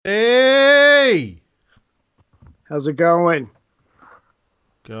How's it going?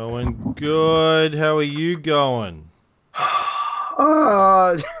 Going good. How are you going?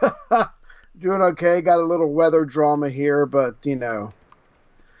 Doing okay. Got a little weather drama here, but, it's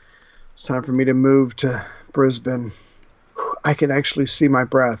time for me to move to Brisbane. I can actually see my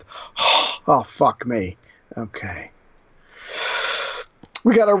breath. Oh, fuck me. Okay.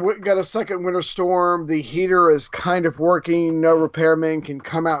 We got a second winter storm. The heater is kind of working. No repairman can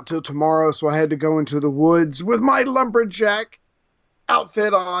come out till tomorrow, so I had to go into the woods with my lumberjack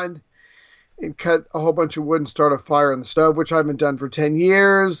outfit on and cut a whole bunch of wood and start a fire in the stove, which I haven't done for 10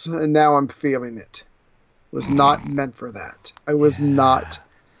 years, and now I'm feeling it. Was not meant for that. I was not.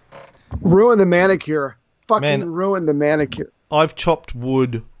 Ruin the manicure. Ruin the manicure. I've chopped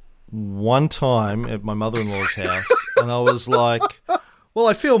wood one time at my mother-in-law's house, and I was like, well,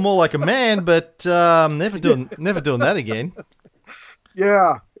 I feel more like a man, but never doing that again.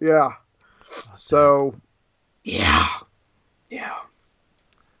 Yeah. So, yeah.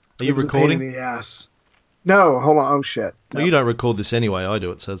 Are you recording? Pain in the ass. No, hold on. Oh shit. No. Well, you don't record this anyway. I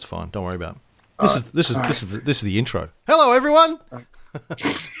do it, so it's fine. Don't worry about it. This is the intro. Hello, everyone. I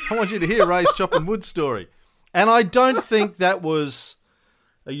want you to hear Ray's chopping wood story, and I don't think that was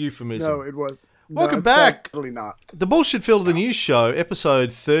a euphemism. No, it was. Welcome back. Certainly not. The Bullshit Filled the News Show,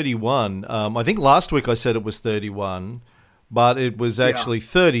 episode 31. I think last week I said it was 31, but it was actually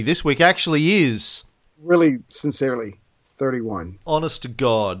 30. This week actually is. Really, sincerely, 31. Honest to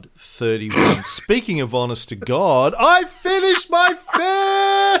God, 31. Speaking of honest to God, I finished my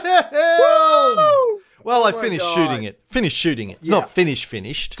film! Well, I finished shooting it. It's not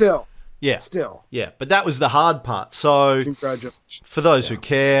finished. Still. Yeah. Still. Yeah, but that was the hard part. So, congratulations. For those who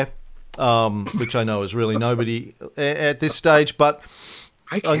care, which I know is really nobody at this stage, but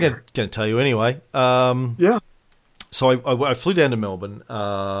I'm going to tell you anyway. Yeah. So I flew down to Melbourne,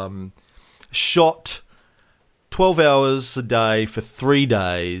 shot 12 hours a day for 3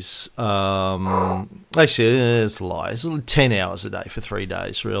 days. Actually, it's a lie. It's 10 hours a day for 3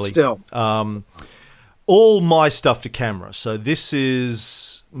 days, really. Still. All my stuff to camera. So this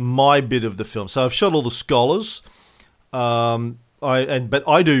is my bit of the film. So I've shot all the scholars, but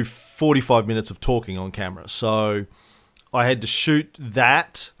I do 45 minutes of talking on camera. So I had to shoot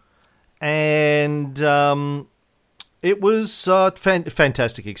that, and it was a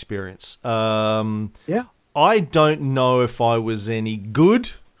fantastic experience. Yeah. I don't know if I was any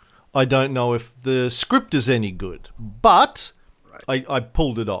good. I don't know if the script is any good, but I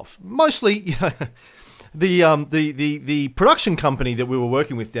pulled it off. Mostly, the production company that we were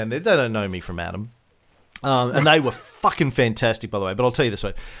working with down there, they don't know me from Adam. And they were fucking fantastic, by the way. But I'll tell you this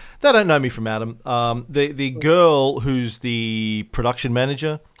way. They don't know me from Adam. The girl who's the production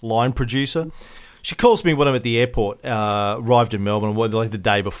manager, line producer, she calls me when I'm at the airport, arrived in Melbourne, like the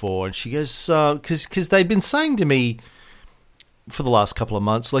day before, and she goes, because they'd been saying to me for the last couple of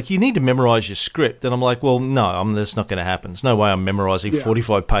months, like, you need to memorize your script. And I'm like, well, no, that's not going to happen. There's no way I'm memorizing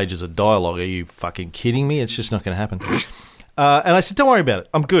 45 pages of dialogue. Are you fucking kidding me? It's just not going to happen. And I said, don't worry about it.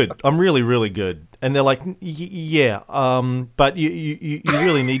 I'm good. I'm really, really good. And they're like, yeah, but you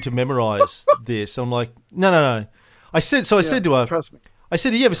really need to memorize this. I'm like, no. I said to her, trust me. I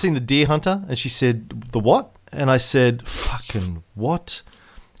said, have you ever seen The Deer Hunter? And she said, the what? And I said, fucking what?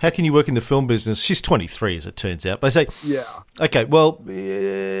 How can you work in the film business? She's 23, as it turns out. But I say, yeah. Okay, well,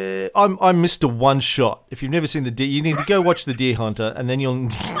 I'm Mr. One Shot. If you've never seen The Deer, you need to go watch The Deer Hunter, and then you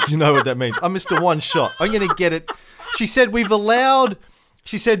know what that means. I'm Mr. One Shot. I'm going to get it. She said, we've allowed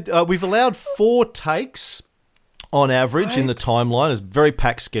 4 takes on average in the timeline. It's a very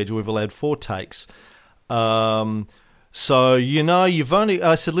packed schedule. We've allowed 4 takes. So, you've only...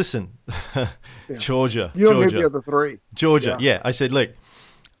 I said, listen, Georgia. You don't need the other 3. Georgia, yeah. I said, look,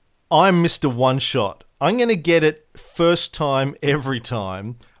 I'm Mr. One Shot. I'm going to get it first time, every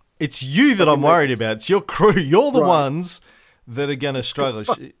time. It's you that I'm worried about. It's your crew. You're the ones that are going to struggle.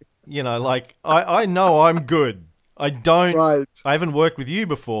 I know I'm good. I haven't worked with you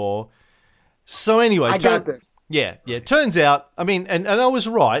before. So anyway, I got this. Yeah. It turns out, I mean, and I was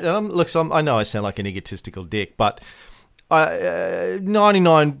right. And I know I sound like an egotistical dick, but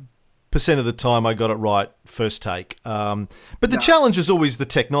 99% of the time I got it right first take. But the challenge is always the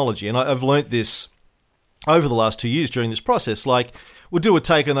technology, and I've learnt this over the last 2 years during this process. Like, we'll do a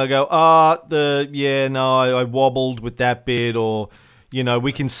take and they'll go, I wobbled with that bit, or,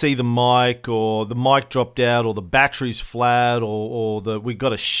 we can see the mic, or the mic dropped out, or the battery's flat, or we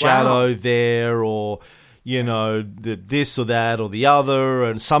got a shadow there, or this or that or the other,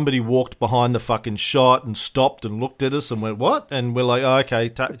 and somebody walked behind the fucking shot and stopped and looked at us and went, what? And we're like,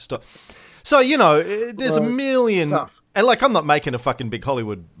 okay, stop. So, there's a million stuff. And, like, I'm not making a fucking big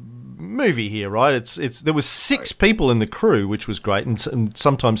Hollywood movie here, right? It's there was 6 people in the crew, which was great, and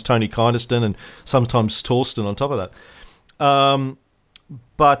sometimes Tony Kynaston and sometimes Torsten on top of that.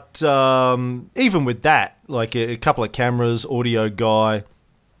 But even with that, like a couple of cameras, audio guy,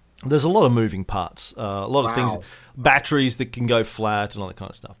 there's a lot of moving parts, a lot of things, batteries that can go flat and all that kind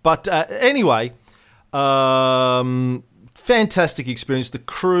of stuff. But anyway, fantastic experience. The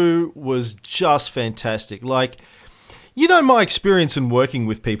crew was just fantastic. Like, you know, my experience in working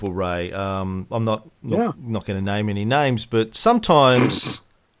with people, Ray, I'm not going to name any names, but sometimes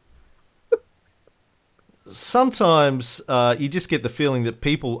you just get the feeling that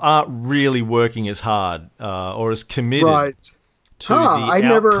people aren't really working as hard or as committed to the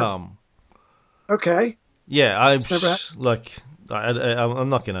outcome. Okay. Yeah, I'm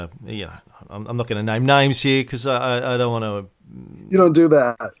not going to, I'm not going to name names here because I don't want to. You don't do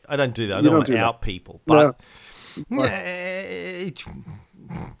that. I don't do that. I don't want to out people. But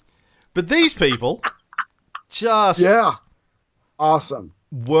but these people just awesome.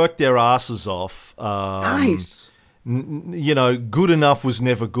 Worked their asses off. Nice. You know, good enough was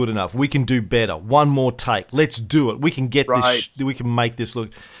never good enough. We can do better. One more take. Let's do it. We can get this. We can make this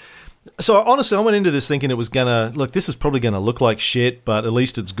look. So honestly, I went into this thinking it was gonna look. This is probably gonna look like shit, but at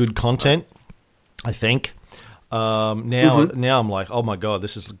least it's good content. I think. Now I'm like, oh my god,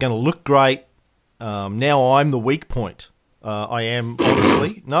 this is gonna look great. Now I'm the weak point. I am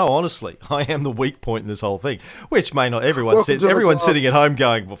honestly, I am the weak point in this whole thing. Which may not everyone's sitting at home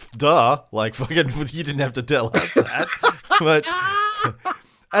going, well, duh, like fucking, you didn't have to tell us that. But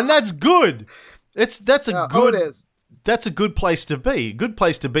and that's good. That's a good place to be. A good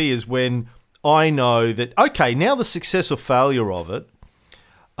place to be is when I know that okay, now the success or failure of it,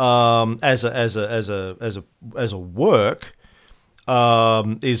 as a work.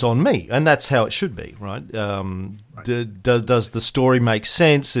 Is on me, and that's how it should be, right? Does the story make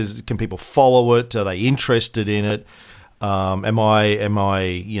sense? Can people follow it? Are they interested in it? Am I a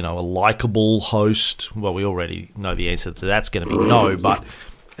likable host? Well, we already know the answer to that's going to be no, but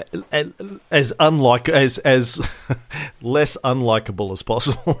as less unlikable as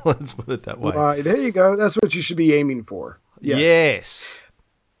possible. Let's put it that way. Right, there you go. That's what you should be aiming for. Yes.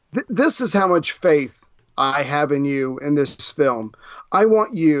 This is how much faith I have in you in this film. I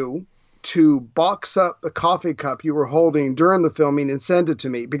want you to box up the coffee cup you were holding during the filming and send it to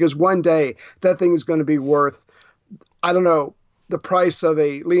me, because one day that thing is going to be worth, I don't know, the price of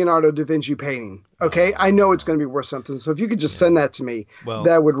a Leonardo da Vinci painting. Okay? I know it's going to be worth something. So if you could just send that to me,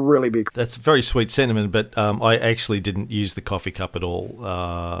 that would really be cool. That's a very sweet sentiment, but I actually didn't use the coffee cup at all.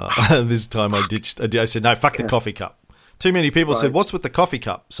 This time I said, no, fuck the coffee cup. Too many people said, what's with the coffee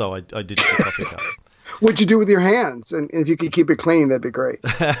cup? So I ditched the coffee cup. What'd you do with your hands? And if you could keep it clean, that'd be great.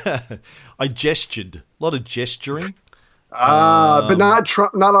 I gestured. A lot of gesturing. But not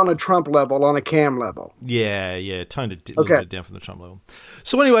on a Trump level, on a Cam level. Yeah. Toned it a little bit down from the Trump level.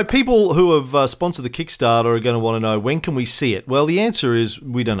 So anyway, people who have sponsored the Kickstarter are going to want to know, when can we see it? Well, the answer is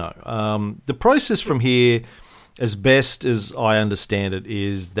we don't know. The process from here, as best as I understand it,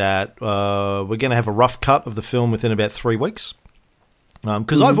 is that we're going to have a rough cut of the film within about 3 weeks.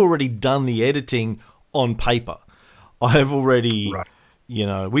 Because I've already done the editing on paper. I've already,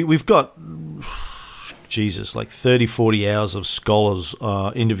 we've got, like 30, 40 hours of scholars'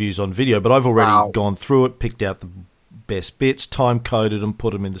 interviews on video, but I've already gone through it, picked out the best bits, time-coded them,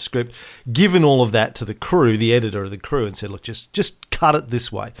 put them in the script, given all of that to the crew, the editor of the crew, and said, look, just cut it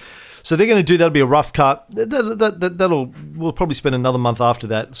this way. So they're going to do, that'll be a rough cut. We'll probably spend another month after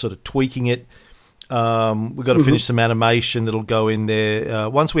that sort of tweaking it. We've got to finish some animation that'll go in there.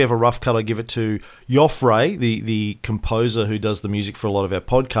 Once we have a rough cut, I give it to Joffrey, the composer who does the music for a lot of our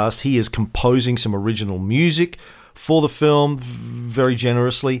podcasts. He is composing some original music for the film very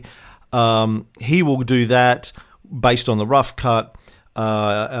generously. He will do that based on the rough cut.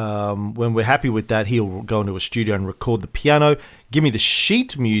 When we're happy with that, he'll go into a studio and record the piano, give me the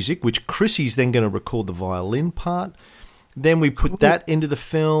sheet music, which Chrissy's then going to record the violin part. Then we put that into the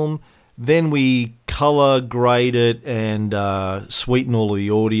film. Then we color grade it and sweeten all of the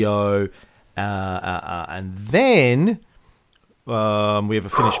audio, and then we have a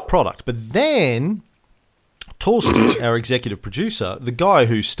finished product. But then Torsten, our executive producer, the guy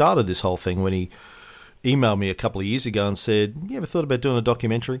who started this whole thing when he emailed me a couple of years ago and said, you ever thought about doing a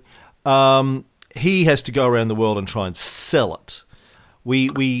documentary? He has to go around the world and try and sell it.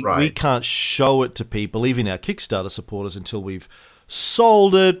 We can't show it to people, even our Kickstarter supporters, until we've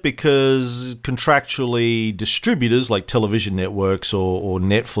sold it, because contractually distributors like television networks or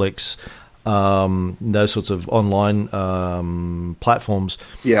Netflix, those sorts of online platforms,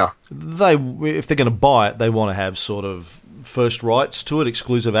 if they're going to buy it, they want to have sort of first rights to it,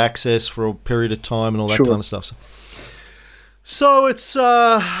 exclusive access for a period of time, and all that Sure. kind of stuff. So it's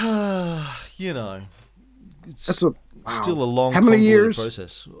it's still a long, How many convoluted years?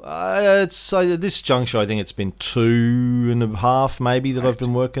 process. It's at this juncture, I think it's been 2.5 maybe that I've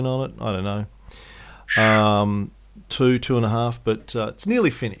been working on it. I don't know, 2.5, but it's nearly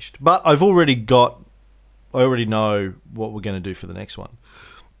finished. But I already know what we're going to do for the next one.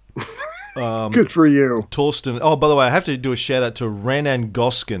 Good for you. Torsten. Oh, by the way, I have to do a shout out to Renan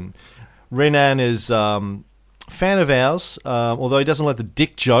Goskin. Renan is fan of ours, although he doesn't like the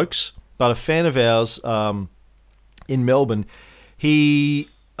dick jokes, but a fan of ours in Melbourne. He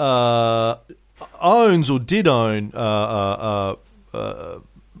owns or did own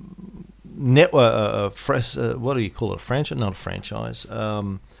network. What do you call it? A franchise? Not a franchise.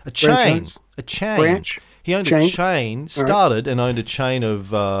 A chain. Franchise? A chain. Branch? He owned Chain? a chain. Started and owned a chain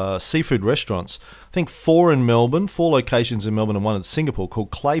of seafood restaurants. I think 4 in Melbourne, 4 locations in Melbourne, and 1 in Singapore called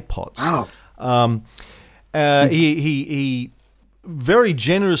Clay Pots. Wow. He very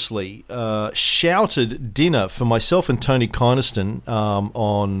generously shouted dinner for myself and Tony Kynaston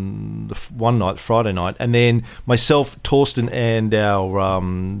on one night, Friday night, and then myself, Torsten, and our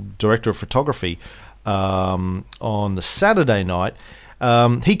director of photography on the Saturday night.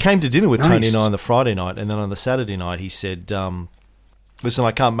 He came to dinner with Tony and I on the Friday night, and then on the Saturday night he said, listen,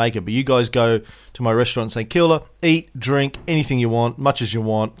 I can't make it, but you guys go to my restaurant in St Kilda, eat, drink, anything you want, much as you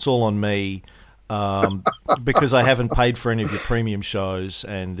want, it's all on me. Because I haven't paid for any of your premium shows,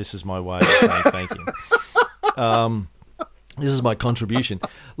 and this is my way of saying thank you. This is my contribution.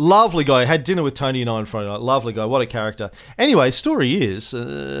 Lovely guy. I had dinner with Tony and I on Friday night. Lovely guy. What a character. Anyway, story is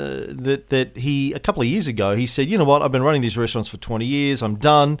that he, a couple of years ago, he said, you know what, I've been running these restaurants for 20 years. I'm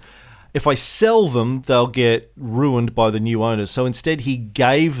done. If I sell them, they'll get ruined by the new owners. So instead, he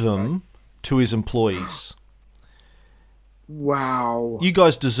gave them to his employees. Wow. You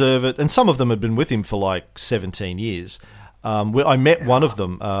guys deserve it. And some of them had been with him for like 17 years. I met one of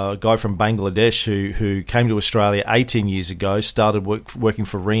them, a guy from Bangladesh who came to Australia 18 years ago, started working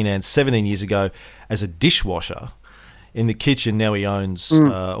for Renan 17 years ago as a dishwasher in the kitchen. Now he owns,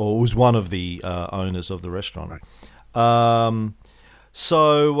 or was one of the owners of the restaurant. Right.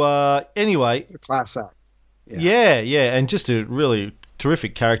 Anyway. Class act. Yeah. And just a really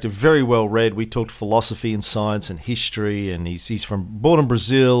terrific character, very well read. We talked philosophy and science and history, and he's born in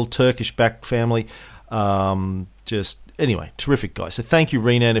Brazil, Turkish back family. Anyway, terrific guy. So thank you,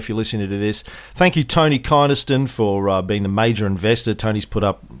 Renan, if you're listening to this. Thank you, Tony Kynaston, for being the major investor. Tony's put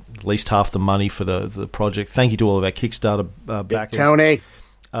up at least half the money for the project. Thank you to all of our Kickstarter backers. Tony.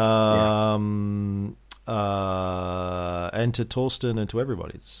 And to Torsten and to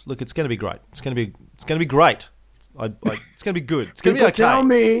everybody. It's going to be great. It's going to be great. It's going to be good. It's going to be okay. Tell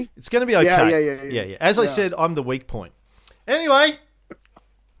me. It's going to be okay. Yeah. As I said, I'm the weak point. Anyway,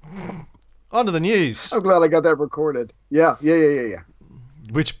 on to the news. I'm glad I got that recorded. Yeah.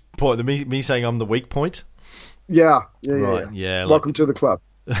 Which point? Me saying I'm the weak point? Yeah. Right. Yeah. Welcome to the club.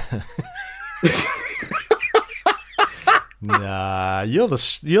 Nah, you're the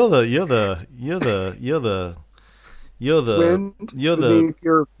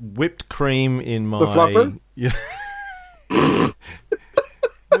whipped cream in my. The fluffer?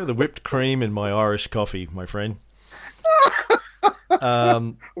 You're the whipped cream in my Irish coffee, my friend.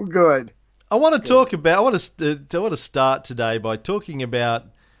 Good. I want to start today by talking about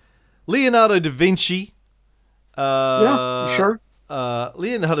Leonardo da Vinci. Sure.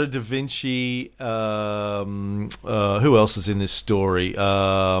 Leonardo da Vinci. Who else is in this story?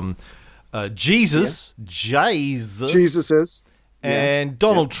 Jesus. Jesus is. And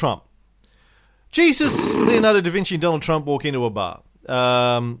Donald Trump. Jesus, Leonardo da Vinci, and Donald Trump walk into a bar.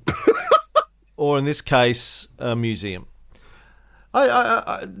 Or in this case, a museum.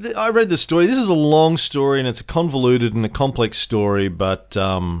 I read the story. This is a long story, and it's a convoluted and a complex story, but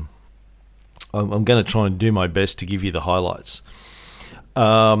I'm going to try and do my best to give you the highlights.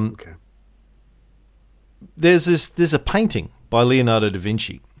 Okay. There's a painting by Leonardo da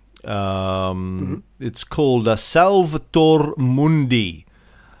Vinci. It's called Salvator Mundi.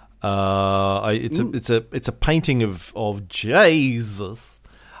 It's a painting of Jesus.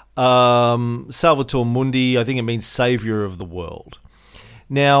 Salvator Mundi, I think it means savior of the world.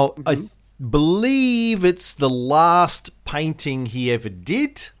 Now, I believe it's the last painting he ever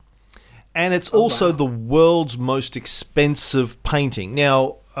did, and it's also the world's most expensive painting.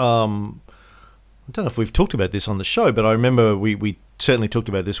 Now, I don't know if we've talked about this on the show, but I remember we certainly talked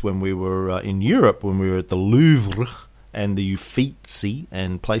about this when we were in Europe, when we were at the Louvre and the Uffizi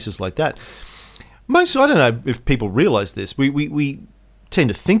and places like that. I don't know if people realise this. We tend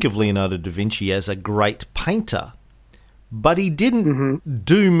to think of Leonardo da Vinci as a great painter, but he didn't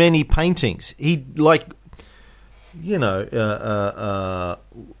do many paintings. He, like, you know,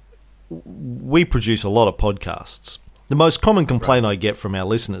 we produce a lot of podcasts. The most common complaint I get from our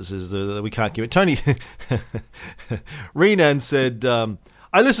listeners is that we can't give it. Tony Renan said,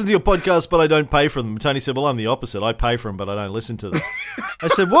 I listen to your podcast, but I don't pay for them. Tony said, well, I'm the opposite. I pay for them, but I don't listen to them. I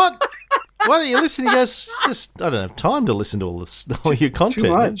said, what? Why don't you listen? He goes, just, I don't have time to listen to all your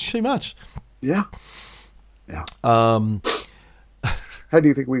content. Too much. Yeah. How do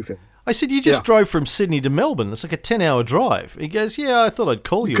you think we fit? I said, you just drove from Sydney to Melbourne. It's like a 10-hour drive. He goes, yeah, I thought I'd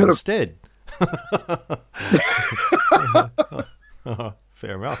call you instead.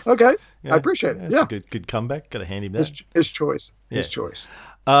 Fair enough. Okay. Yeah, I appreciate it. That's a good comeback. Got to hand him that. His choice. His choice.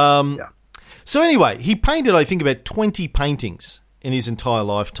 So anyway, he painted, I think, about 20 paintings in his entire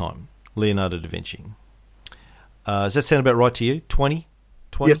lifetime, Leonardo da Vinci. Does that sound about right to you? 20?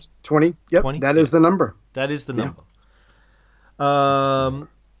 Yes, 20. Yep, 20? That is the number. That is the number.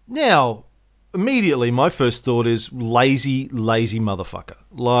 Now, immediately, my first thought is lazy motherfucker.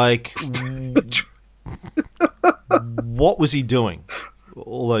 Like, what was he doing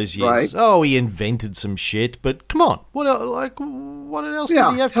all those years? Right. Oh, he invented some shit, but come on. What else did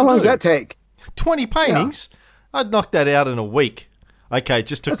he have to do? How long does that take? 20 paintings? Yeah. I'd knock that out in a week. Okay, it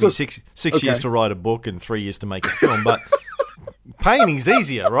just took me six years to write a book and 3 years to make a film, but painting's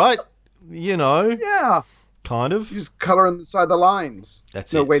easier, right? You know? Yeah. Kind of. You just color inside the lines.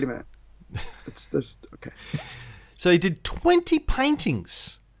 That's it. No, wait a minute. It's this. Okay. So he did 20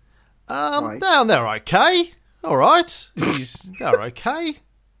 paintings. Right. Now they're okay. All right. They're okay.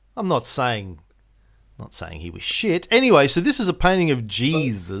 I'm not saying he was shit. Anyway, so this is a painting of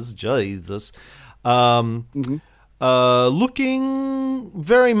Jesus. Looking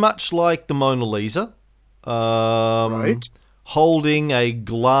very much like the Mona Lisa. Right. Holding a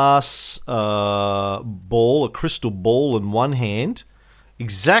glass ball, a crystal ball in one hand.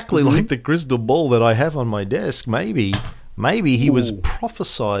 Exactly like the crystal ball that I have on my desk. Maybe he was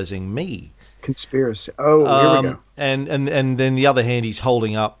prophesizing me. Conspiracy. Oh, here we go. And then the other hand, he's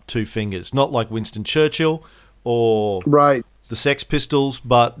holding up two fingers, not like Winston Churchill or the Sex Pistols,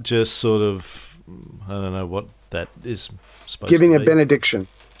 but just sort of, I don't know what that is supposed giving to be. A benediction.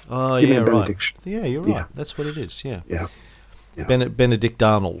 Oh, giving yeah, a benediction. Right. Yeah, you're right. Yeah. That's what it is. Yeah. Benedict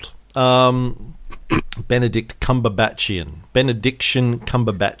Arnold. Benedict Cumberbatchian. Benediction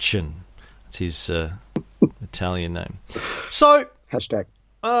Cumberbatchian. That's his Italian name. So... Hashtag.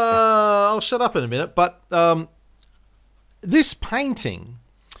 I'll shut up in a minute, but this painting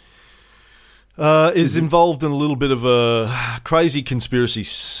is involved in a little bit of a crazy conspiracy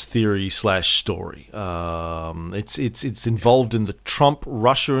theory / story. It's involved in the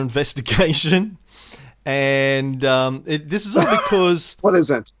Trump-Russia investigation, and this is all because... What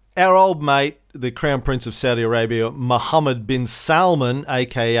is it? Our old mate, the Crown Prince of Saudi Arabia, Mohammed bin Salman,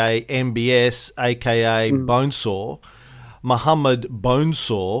 a.k.a. MBS, a.k.a. Bonesaw, Mohammed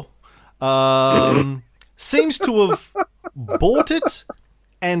Bonesaw, seems to have bought it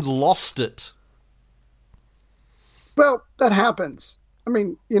and lost it. Well, that happens. I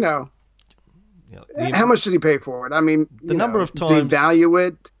mean, how much did he pay for it? I mean, the number of times they value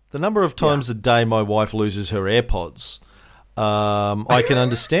it. The number of times a day my wife loses her AirPods, I can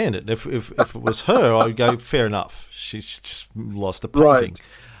understand it. If it was her, I'd go, fair enough. She's just lost a painting.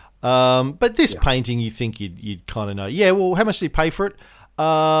 Right. But this painting, you think you'd kind of know. Yeah, well, how much did he pay for it?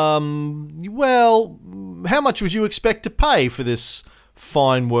 Well, how much would you expect to pay for this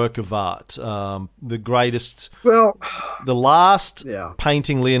fine work of art? The greatest... Well... The last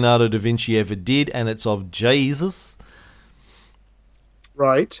painting Leonardo da Vinci ever did, and it's of Jesus.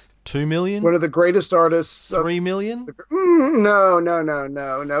 Right. 2 million? One of the greatest artists. 3 million? No.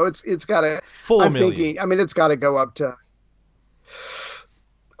 It's got to... 4 million. It's got to go up to...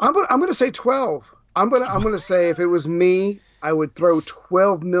 I'm going to say 12. I'm going to say if it was me, I would throw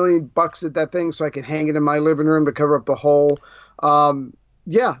 $12 million at that thing so I could hang it in my living room to cover up the hole. 12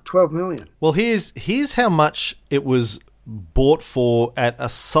 million. Well, here's how much it was bought for at a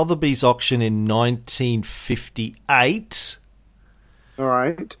Sotheby's auction in 1958. All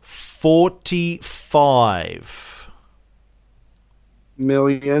right. 45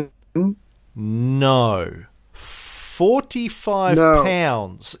 million. No. 45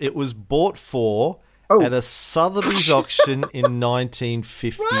 pounds it was bought for at a Sotheby's auction in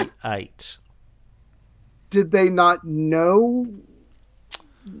 1958. What? Did they not know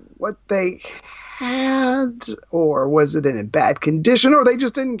what they had? Or was it in bad condition? Or they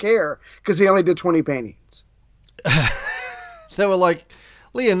just didn't care because he only did 20 paintings? They were like,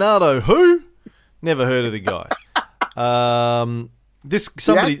 Leonardo, who? Never heard of the guy.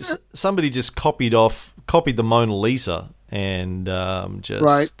 Somebody just copied the Mona Lisa and just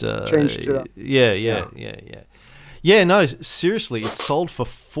right. Changed it up. Yeah. Yeah, no, seriously, it sold for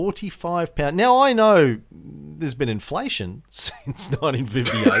 £45. Now, I know there's been inflation since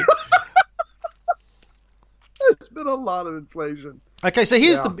 1958. There's been a lot of inflation. Okay, so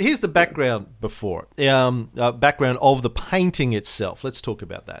here's the background before it. Background of the painting itself. Let's talk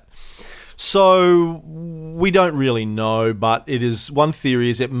about that. So we don't really know, but it is one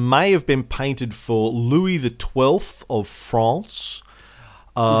theory is it may have been painted for Louis XII of France.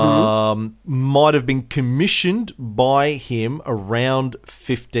 Might have been commissioned by him around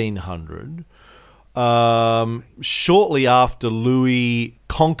 1500. Shortly after Louis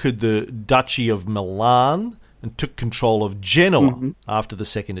conquered the Duchy of Milan and took control of Genoa after the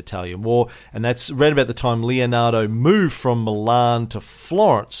Second Italian War, and that's right about the time Leonardo moved from Milan to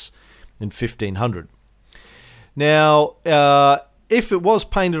Florence in 1500. Now, if it was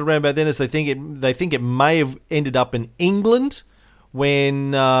painted around about then, as they think it may have ended up in England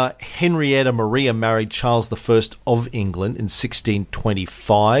when Henrietta Maria married Charles I of England in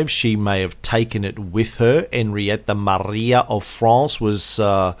 1625. She may have taken it with her. Henrietta Maria of France was,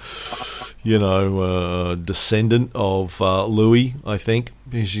 descendant of Louis, I think.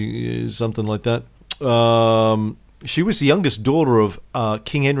 Something like that. She was the youngest daughter of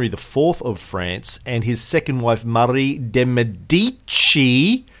King Henry IV of France and his second wife, Marie de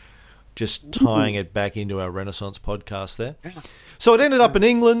Medici. Just tying it back into our Renaissance podcast there. So it ended up in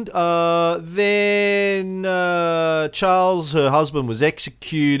England. Then Charles, her husband, was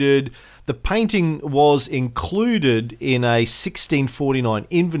executed. The painting was included in a 1649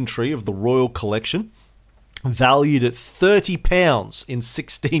 inventory of the Royal Collection, valued at £30 in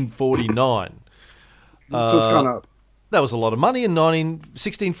 1649. So it's gone up. That was a lot of money in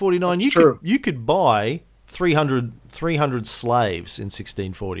 1649. You could buy 300 slaves in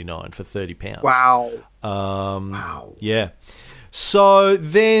 1649 for £30. Wow. Wow. Yeah. So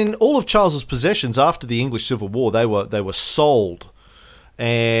then all of Charles's possessions after the English Civil War, they were sold.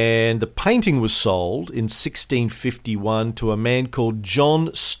 And the painting was sold in 1651 to a man called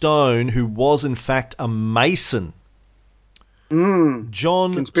John Stone, who was in fact a Mason.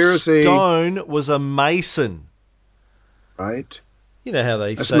 John Conspiracy. Stone was a Mason. Right. You know how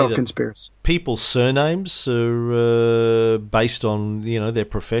they say smell that conspiracy. People's surnames are based on their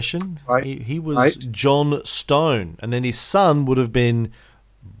profession. Right. He was John Stone, and then his son would have been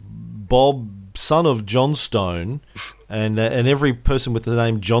Bob, son of John Stone, and every person with the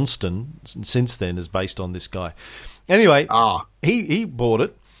name Johnston since then is based on this guy. Anyway, he bought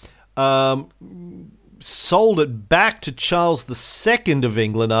it, sold it back to Charles II of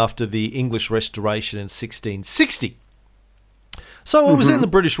England after the English Restoration in 1660. So it was in the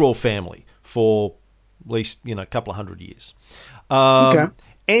British royal family for at least, a couple of hundred years.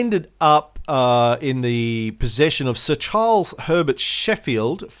 Ended up in the possession of Sir Charles Herbert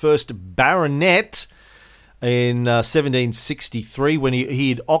Sheffield, first baronet, in 1763 when he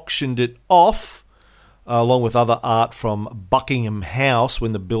had auctioned it off, along with other art from Buckingham House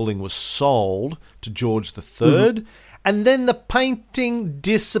when the building was sold to George III. And then the painting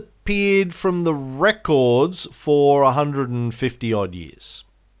disappeared from the records for 150 odd years.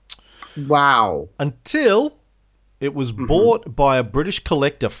 Wow. Until it was bought by a British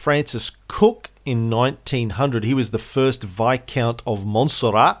collector, Francis Cook, in 1900. He was the first Viscount of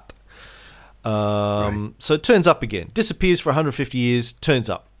Montserrat. So it turns up again. Disappears for 150 years, turns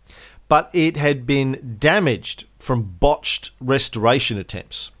up. But it had been damaged from botched restoration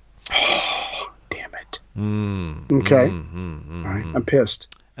attempts. Damn it. Okay. All right. I'm pissed.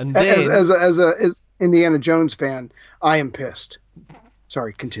 And then, as Indiana Jones fan, I am pissed.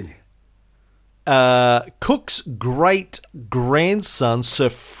 Sorry, continue. Cook's great-grandson, Sir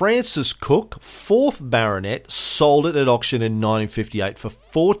Francis Cook, 4th Baronet, sold it at auction in 1958 for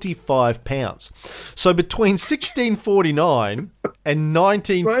 £45. So between 1649 and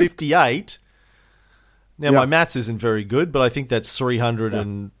 1958, now my maths isn't very good, but I think that's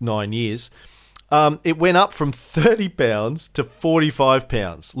 309 years, it went up from £30 to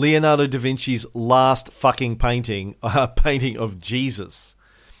 £45. Leonardo da Vinci's last fucking painting, painting of Jesus.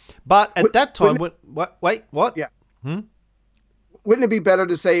 But at that time, what? Yeah. Wouldn't it be better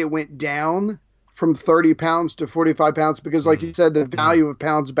to say it went down from £30 to £45? Because, like you said, the value of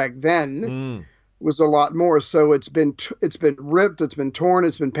pounds back then was a lot more. So it's been ripped, it's been torn,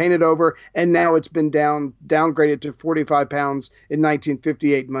 it's been painted over, and now it's been downgraded to £45 in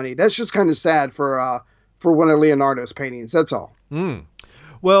 1958 money. That's just kind of sad for one of Leonardo's paintings. That's all.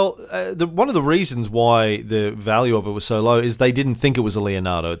 Well, one of the reasons why the value of it was so low is they didn't think it was a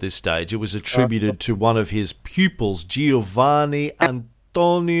Leonardo at this stage. It was attributed to one of his pupils, Giovanni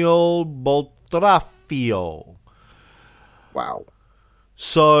Antonio Boltraffio. Wow.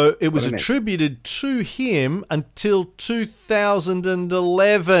 So it was What a name. attributed to him until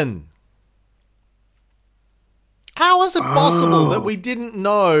 2011. How is it possible that we didn't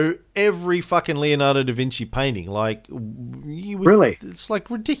know every fucking Leonardo da Vinci painting? Like, Really? It's like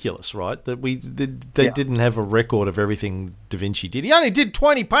ridiculous, right? That they didn't have a record of everything da Vinci did. He only did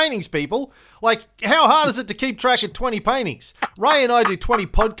 20 paintings, people. Like, how hard is it to keep track of 20 paintings? Ray and I do 20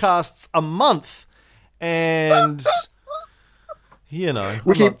 podcasts a month, and I'm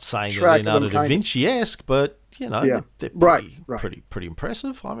not saying they're Leonardo da Vinci-esque, but they're pretty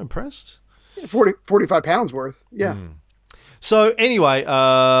impressive. I'm impressed. 45 pounds worth. Yeah. So anyway,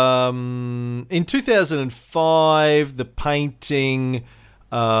 in 2005, the painting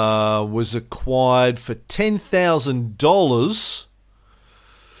was acquired for $10,000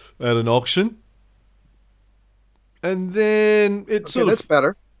 at an auction. And then that's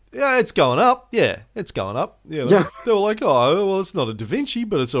better. Yeah, it's going up. Yeah, it's going up. Yeah. They were like, oh, well, it's not a Da Vinci,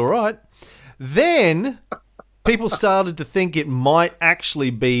 but it's all right. Then people started to think it might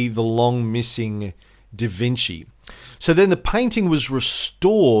actually be the long-missing Da Vinci. So then the painting was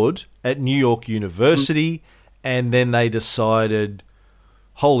restored at New York University, and then they decided,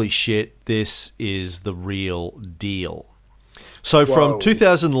 holy shit, this is the real deal. So from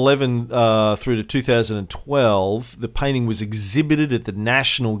 2011 through to 2012, the painting was exhibited at the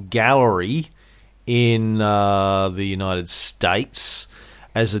National Gallery in the United States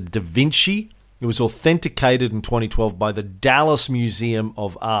as a Da Vinci. It was authenticated in 2012 by the Dallas Museum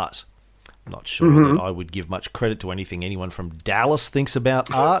of Art. I'm not sure that I would give much credit to anything anyone from Dallas thinks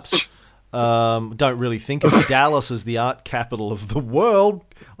about art. Don't really think of Dallas as the art capital of the world.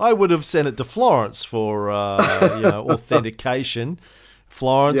 I would have sent it to Florence for authentication.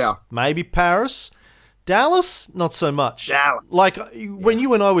 Florence, maybe Paris. Dallas, not so much. Dallas. Like when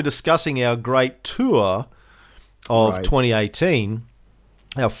you and I were discussing our great tour of 2018,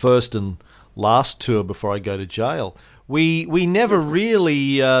 our first and last tour before I go to jail, we never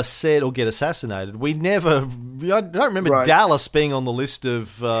really said or get assassinated. I don't remember Dallas being on the list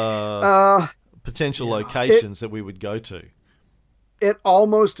of potential locations that we would go to. It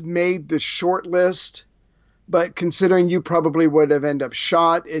almost made the short list, but considering you probably would have ended up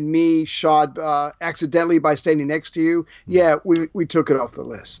shot and me shot accidentally by standing next to you, we took it off the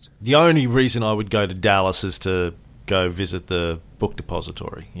list. The only reason I would go to Dallas is to go visit the book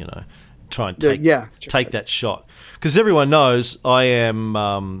depository, try and take that shot. Because everyone knows I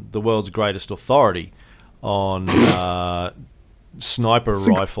am the world's greatest authority on sniper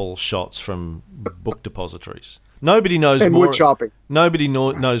rifle shots from book depositories. Nobody knows and more. Wood chopping. Nobody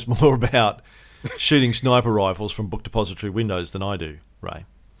knows more about shooting sniper rifles from book depository windows than I do, Ray.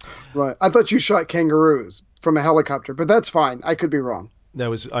 Right. I thought you shot kangaroos from a helicopter, but that's fine. I could be wrong. That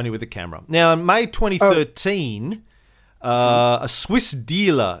was only with a camera. Now, in May 2013, a Swiss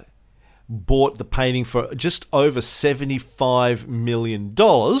dealer bought the painting for just over $75 million.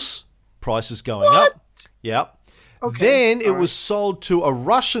 Price is going up. Yep. Okay. Then it was sold to a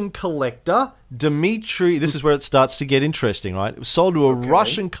Russian collector, Dmitry. This is where it starts to get interesting, right? It was sold to a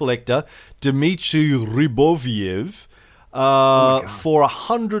Russian collector, Dmitry Ryboviev, for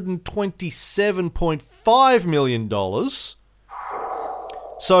 $127.5 million.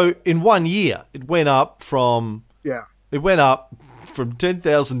 So in 1 year, it went up from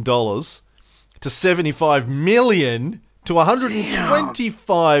 $10,000 to $75 million to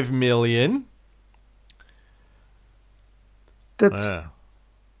 $125 million.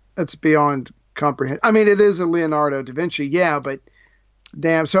 That's beyond comprehension. I mean, it is a Leonardo da Vinci, but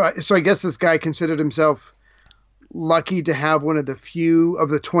damn. So I guess this guy considered himself lucky to have one of the few of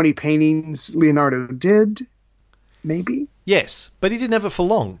the 20 paintings Leonardo did, maybe? Yes, but he didn't have it for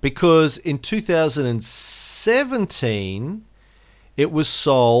long because in 2017, it was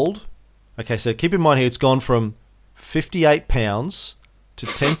sold. Okay, so keep in mind here, it's gone from £58 to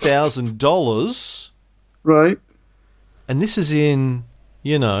 $10,000. Right. And this is in,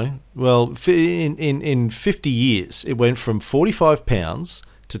 in 50 years, it went from £45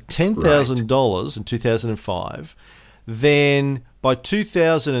 to $10,000 in 2005. Then by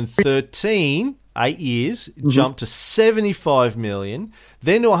 2013, 8 years, it jumped to $75 million,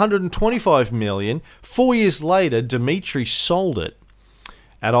 then to $125 million. 4 years later, Dmitry sold it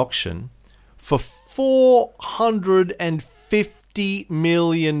at auction for $450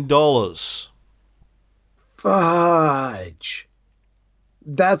 million. Fudge.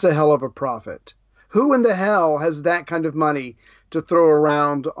 That's a hell of a profit. Who in the hell has that kind of money to throw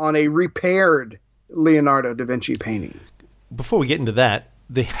around on a repaired Leonardo da Vinci painting? Before we get into that,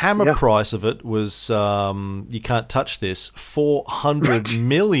 the hammer price of it was, you can't touch this, $400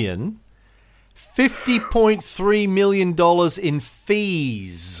 million, $50.3 million in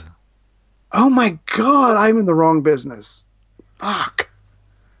fees. Oh my God, I'm in the wrong business. Fuck.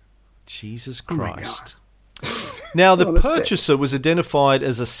 Jesus Oh my Christ. Now, the Honestly. purchaser was identified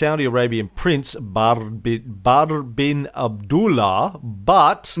as a Saudi Arabian prince, Badr bin Abdullah,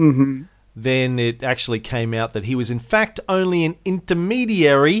 but then it actually came out that he was in fact only an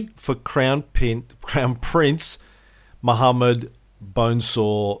intermediary for Crown Prince Mohammed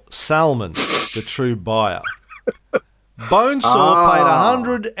Bonesaw Salman, the true buyer.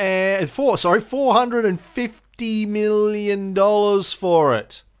 Bonesaw paid $450 million for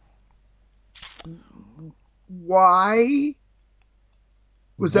it. Why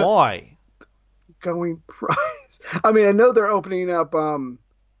was Why? that going price? I mean, I know they're opening up a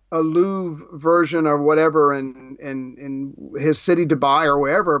Louvre version or whatever in his city, Dubai or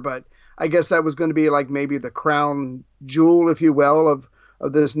wherever, but I guess that was going to be like maybe the crown jewel, if you will, of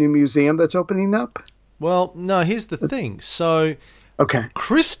this new museum that's opening up. Well, no, here's the thing. So, Okay.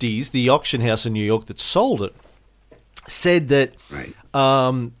 Christie's, the auction house in New York that sold it, said that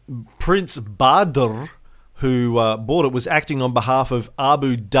Prince Badr, who bought it, was acting on behalf of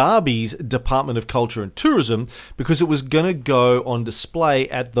Abu Dhabi's Department of Culture and Tourism because it was going to go on display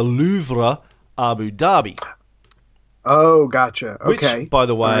at the Louvre, Abu Dhabi. Oh, gotcha. Okay. Which, by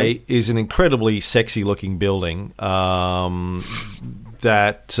the way, is an incredibly sexy-looking building that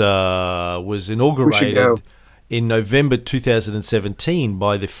was inaugurated in November 2017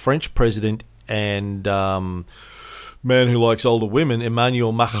 by the French president and man who likes older women,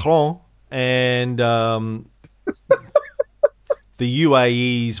 Emmanuel Macron, and the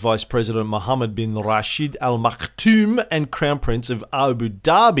UAE's Vice President Mohammed bin Rashid Al Maktoum and Crown Prince of Abu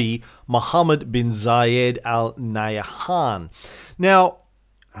Dhabi Mohammed bin Zayed Al Nahyan. Now,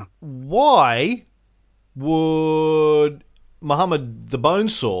 why would Mohammed the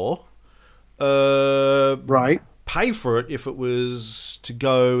Bonesaw pay for it if it was to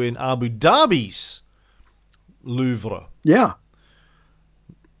go in Abu Dhabi's Louvre? Yeah.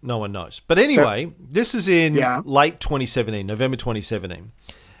 No one knows. But anyway, this is in late 2017, November 2017.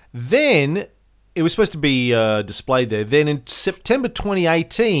 Then it was supposed to be displayed there. Then in September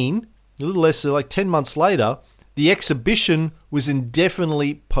 2018, a little less than like 10 months later, the exhibition was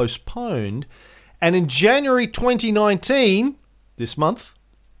indefinitely postponed. And in January 2019, this month,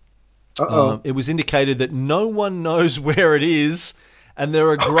 it was indicated that no one knows where it is and there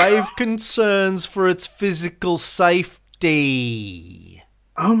are grave concerns for its physical safety.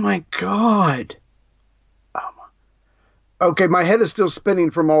 Oh my God. Okay, my head is still spinning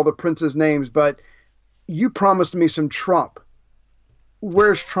from all the princes' names, but you promised me some Trump.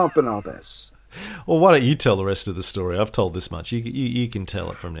 Where's Trump in all this? Well, why don't you tell the rest of the story? I've told this much. You can tell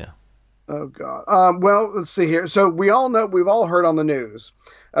it from now. Oh, God. Well, let's see here. So we've all heard on the news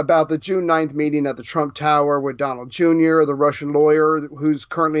about the June 9th meeting at the Trump Tower with Donald Jr., the Russian lawyer who's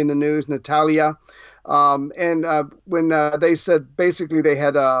currently in the news, Natalia. When they said basically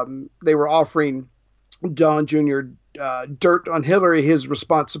they were offering Don Jr. Dirt on Hillary, his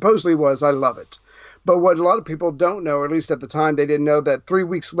response supposedly was, "I love it." But what a lot of people don't know, or at least at the time they didn't know, that 3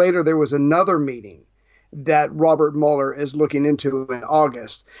 weeks later there was another meeting that Robert Mueller is looking into in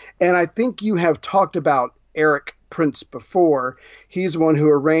August. And I think you have talked about Eric Prince before. He's the one who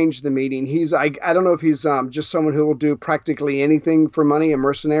arranged the meeting. I don't know if he's just someone who will do practically anything for money, a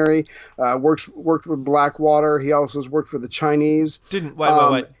mercenary, worked for Blackwater. He also has worked for the Chinese. Didn't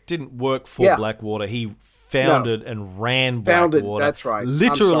work for Blackwater. He founded and ran Blackwater. That's right.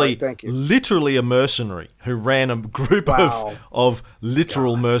 Literally, thank you. Literally a mercenary who ran a group of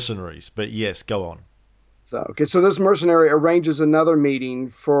literal mercenaries. But yes, go on. So this mercenary arranges another meeting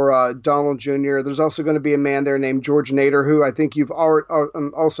for Donald Jr. There's also going to be a man there named George Nader, who I think you've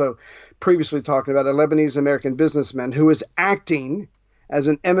also previously talked about, a Lebanese-American businessman who is acting as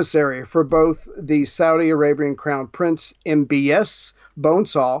an emissary for both the Saudi Arabian Crown Prince MBS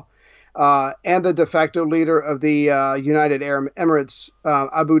Bonesaw and the de facto leader of the United Arab Emirates,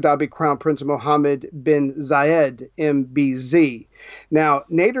 Abu Dhabi Crown Prince Mohammed bin Zayed MBZ. Now,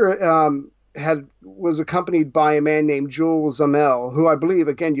 Nader was accompanied by a man named Jules Zamel, who I believe,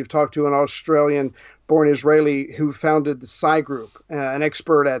 again, you've talked to, an Australian-born Israeli who founded the Psy Group, an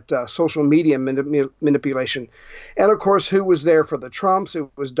expert at social media manipulation. And, of course, who was there for the Trumps? It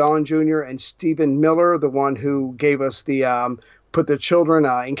was Don Jr. and Stephen Miller, the one who gave us the put the children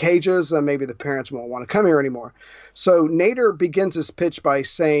in cages, and maybe the parents won't want to come here anymore. So Nader begins his pitch by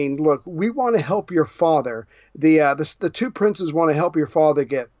saying, look, we want to help your father. The two princes want to help your father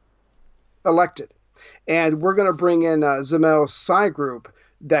get elected. And we're going to bring in Zamel's Psy Group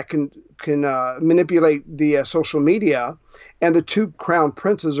that can manipulate the social media, and the two crown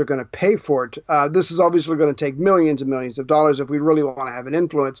princes are going to pay for it. This is obviously going to take millions and millions of dollars if we really want to have an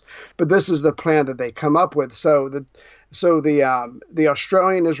influence, but this is the plan that they come up with. So the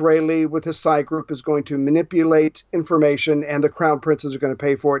Australian Israeli with his side group is going to manipulate information, and the crown princes are going to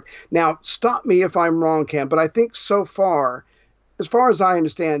pay for it. Now, stop me if I'm wrong, Cam, but I think so far, as far as I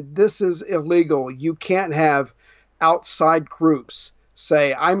understand, this is illegal. You can't have outside groups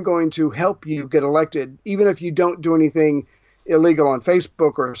say, I'm going to help you get elected. Even if you don't do anything illegal on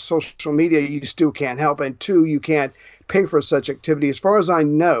Facebook or social media, you still can't help. And two, you can't pay for such activity. As far as I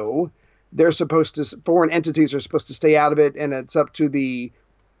know, they're supposed to, foreign entities are supposed to stay out of it, and it's up to the,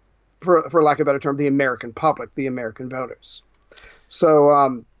 for lack of a better term, the American public, the American voters.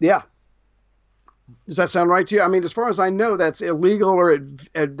 So, yeah. Does that sound right to you? I mean, as far as I know, that's illegal, or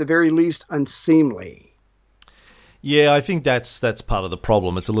at the very least unseemly. Yeah, I think that's part of the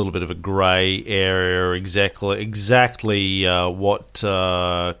problem. It's a little bit of a grey area, exactly what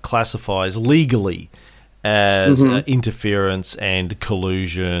classifies legally as interference and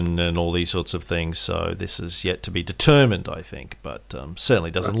collusion and all these sorts of things. So this is yet to be determined, I think, but certainly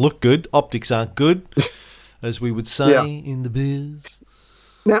doesn't look good. Optics aren't good, as we would say in the biz.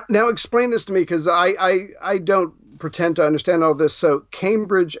 Now explain this to me, because I don't pretend to understand all this. So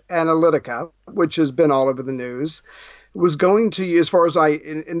Cambridge Analytica, which has been all over the news, was going to, as far as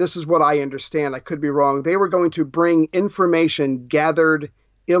and this is what I understand, I could be wrong, they were going to bring information gathered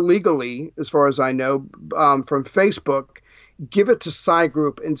illegally, as far as I know, from Facebook, give it to Side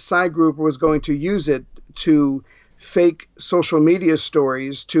Group, and Side Group was going to use it to fake social media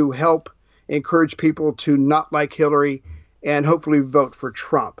stories to help encourage people to not like Hillary and hopefully vote for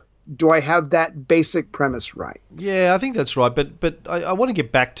Trump. Do I have that basic premise right? Yeah, I think that's right. But I want to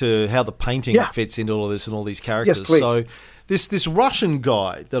get back to how the painting fits into all of this and all these characters. Yes, please. So this Russian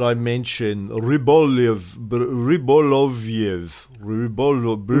guy that I mentioned, Ribo.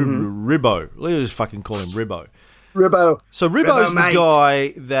 Let's just fucking call him Ribo. Ribbo. So Ribbo's the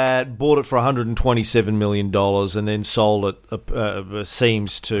guy that bought it for $127 million and then sold it,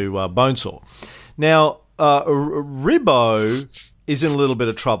 seems to Bonesaw. Now, Ribbo is in a little bit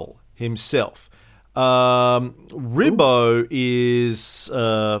of trouble himself. Ribbo is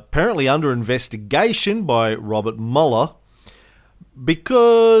apparently under investigation by Robert Mueller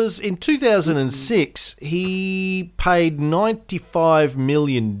because in 2006 he paid $95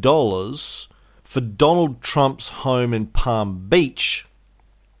 million for Donald Trump's home in Palm Beach,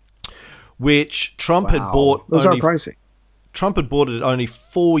 which Trump had bought. Those are pricey. Trump had bought it only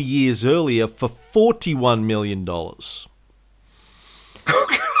 4 years earlier for $41 million. Oh,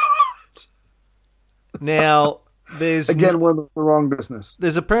 God. Now, there's... Again, we're in the wrong business.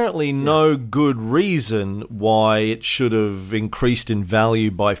 There's apparently no good reason why it should have increased in value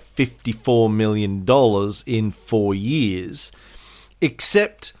by $54 million in 4 years,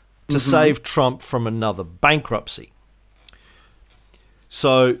 except to save Trump from another bankruptcy.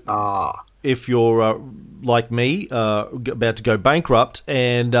 So... if you're like me, about to go bankrupt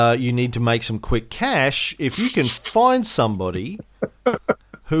and you need to make some quick cash, if you can find somebody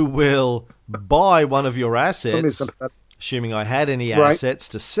who will buy one of your assets, assuming I had any assets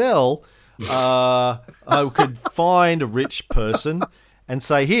to sell, I could find a rich person and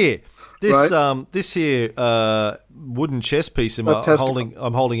say, here, this here wooden chess piece I'm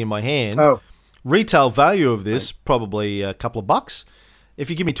holding in my hand, retail value of this, probably a couple of bucks. If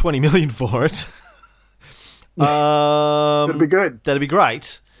you give me $20 million for it, that'd be good. That'd be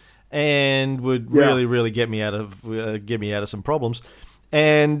great, and would really get me out of some problems.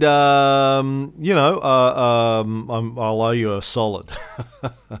 And I'll owe you a solid.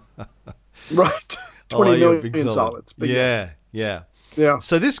 Right, 20 million solids. Yeah.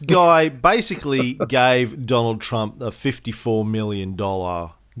 So this guy basically gave Donald Trump a $54 million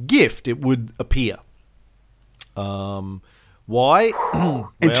gift, it would appear. Why?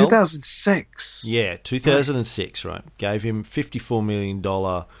 In 2006. Yeah, 2006, right. Gave him $54 million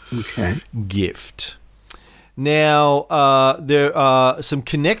gift. Now, there are some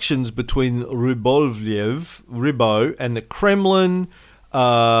connections between Ribbo and the Kremlin.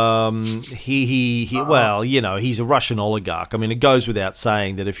 He's a Russian oligarch. I mean, it goes without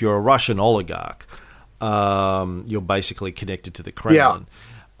saying that if you're a Russian oligarch, you're basically connected to the Kremlin.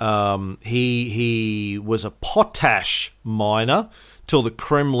 He was a potash miner till the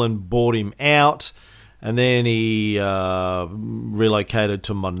Kremlin bought him out, and then he relocated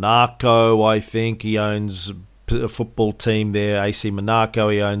to Monaco, I think. He owns a football team there, AC Monaco.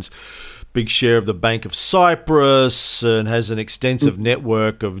 He owns a big share of the Bank of Cyprus and has an extensive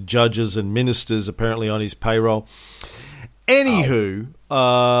network of judges and ministers apparently on his payroll. Anywho,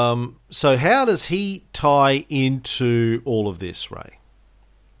 so how does he tie into all of this, Ray?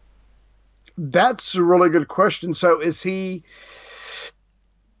 That's a really good question. So is he?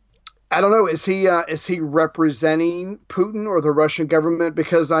 I don't know. Is he representing Putin or the Russian government?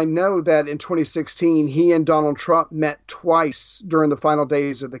 Because I know that in 2016 he and Donald Trump met twice during the final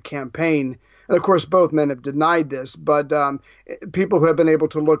days of the campaign, and of course both men have denied this. But people who have been able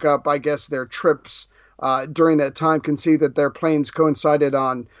to look up, I guess, their trips during that time can see that their planes coincided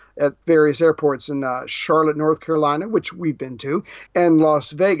at various airports in Charlotte, North Carolina, which we've been to, and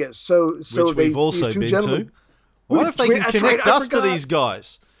Las Vegas. So which we've also been to. What if they can connect us to these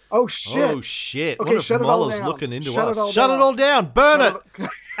guys? Oh, shit. Oh, shit. Okay, what if Muller's looking into us? Shut it all down. Burn it.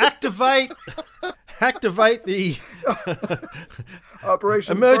 Activate the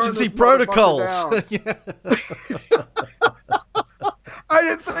Operation emergency protocols. Yeah. I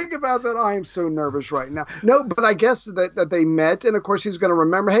didn't think about that. I am so nervous right now. No, but I guess that they met, and of course he's going to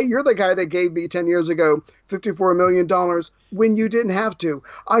remember, hey, you're the guy that gave me 10 years ago $54 million when you didn't have to.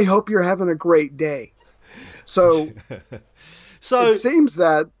 I hope you're having a great day. So it seems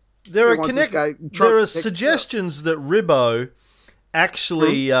that there are suggestions that Ribbo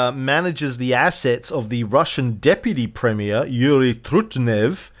actually manages the assets of the Russian deputy premier Yuri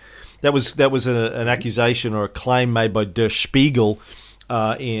Trutnev. That was an accusation or a claim made by Der Spiegel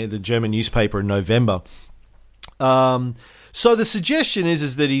in the German newspaper in November. So the suggestion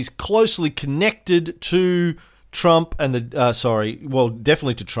is that he's closely connected to Trump and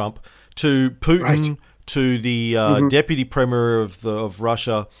definitely to Trump, to Putin, right, to the deputy premier of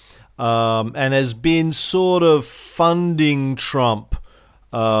Russia. And has been sort of funding Trump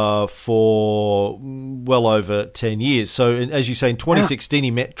for well over 10 years. So, as you say, in 2016, he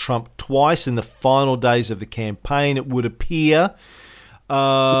met Trump twice in the final days of the campaign, it would appear.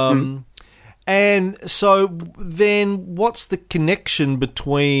 And so then what's the connection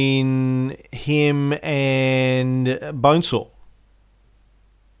between him and Bonesaw?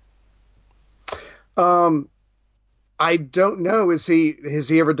 I don't know. Has he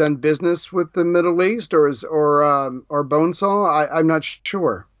ever done business with the Middle East or Bonesaw? I'm not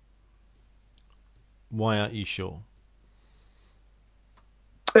sure. Why aren't you sure?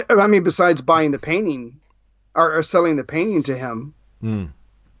 I mean, besides buying the painting or selling the painting to him,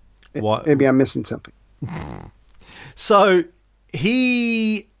 maybe I'm missing something. So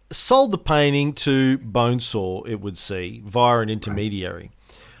he sold the painting to Bonesaw, it would seem, via an intermediary. Right.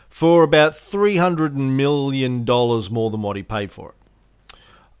 For about $300 million more than what he paid for it.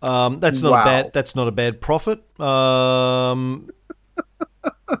 That's not a bad profit.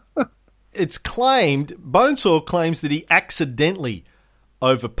 It's claimed, Bonesaw claims that he accidentally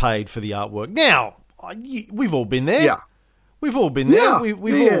overpaid for the artwork. Now, we've all been there. Yeah. We've all been there. Yeah. We've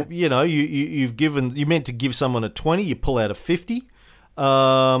all, you meant to give someone a 20, you pull out a 50.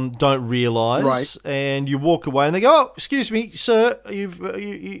 Don't realise, right, and you walk away, and they go, "Oh, excuse me, sir, I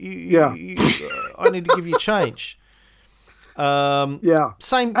need to give you change."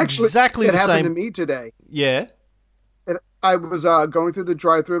 Same, actually, exactly the same. It happened to me today. Yeah. I was going through the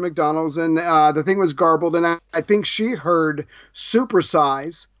drive-thru at McDonald's, and the thing was garbled, and I think she heard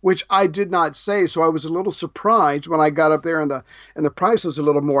supersize, which I did not say, so I was a little surprised when I got up there, and the price was a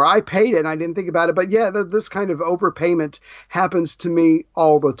little more. I paid it, and I didn't think about it, but yeah, this kind of overpayment happens to me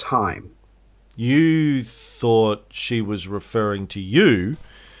all the time. You thought she was referring to you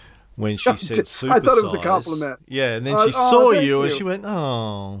when she said supersize. I thought it was a compliment. Yeah, and then she saw you, and she went,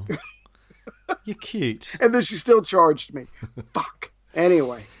 "Oh." You're cute. And then she still charged me. Fuck.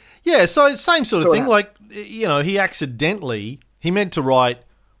 Anyway. Yeah, so same sort of thing. Like, he meant to write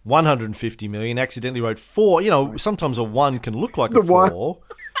 150 million, accidentally wrote 4. Sometimes a 1 can look like a 4.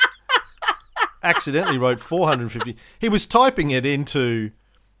 Accidentally wrote 450. He was typing it into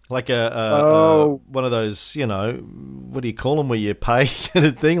like a one of those, what do you call them, where you pay kind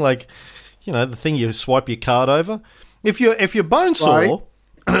of thing, like, the thing you swipe your card over. If you're Bonesaw,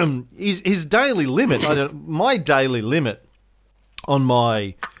 right, his daily limit, my daily limit on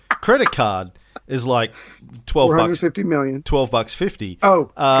my credit card is like $12 million. $12.50.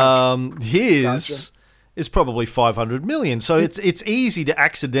 Oh, gotcha. His is probably 500 million. So it's easy to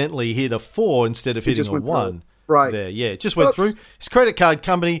accidentally hit a 4 instead of hitting a 1. Through. Right. There, yeah. It just went through. His credit card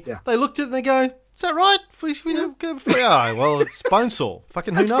company, They looked at it and they go, "Is that right?" Well, it's Bonesaw.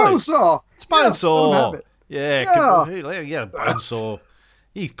 Fucking who knows? It's Bonesaw. Yeah, Bonesaw.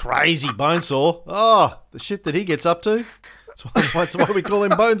 He's crazy, Bonesaw. Oh, the shit that he gets up to. That's why we call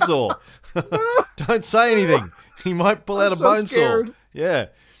him Bonesaw. Don't say anything. He might pull out a Bonesaw. Scared. Yeah.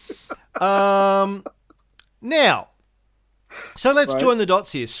 Now, so let's join the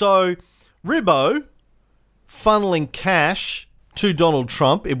dots here. So, Ribbo funneling cash to Donald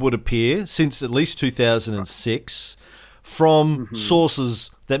Trump, it would appear, since at least 2006, from sources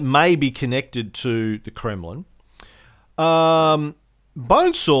that may be connected to the Kremlin. Bonesaw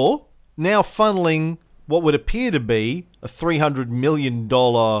now funneling what would appear to be a $300 million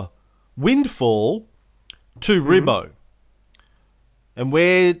windfall to Ribbo. And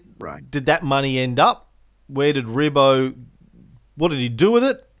where did that money end up? Where did Ribbo, what did he do with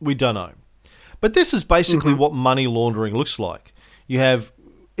it? We don't know. But this is basically what money laundering looks like. You have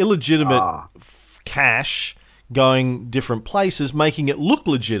illegitimate cash going different places, making it look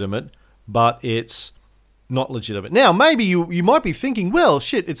legitimate, but it's not legitimate. Now, maybe you might be thinking, well,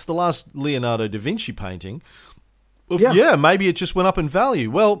 shit, it's the last Leonardo da Vinci painting. Yeah, maybe it just went up in value.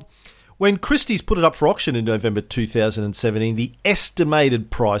 Well, when Christie's put it up for auction in November 2017, the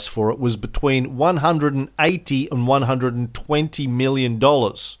estimated price for it was between $180 and $120 million,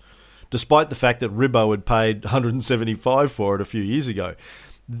 despite the fact that Ribbo had paid $175 for it a few years ago.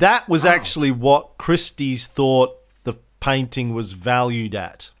 That was actually what Christie's thought the painting was valued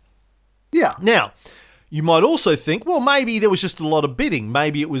at. Yeah. Now, you might also think, well, maybe there was just a lot of bidding.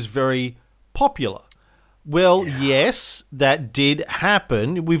 Maybe it was very popular. Well, yes, that did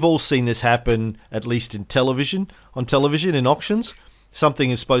happen. We've all seen this happen, at least in television, in auctions. Something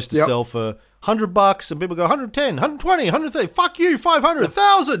is supposed to sell for $100, and people go 110, 120, 130. Fuck you, 500,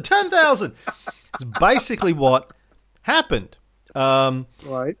 1,000, 10,000. It's basically what happened.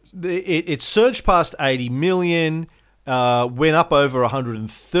 Right. It surged past 80 million, went up over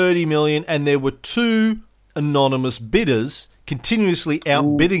 130 million, and there were two anonymous bidders continuously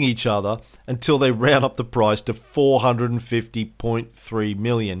outbidding each other until they round up the price to $450.3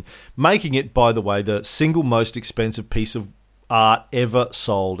 million, making it, by the way, the single most expensive piece of art ever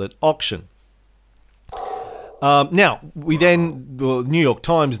sold at auction. Now, the New York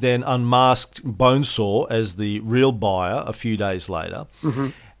Times then unmasked Bonesaw as the real buyer a few days later.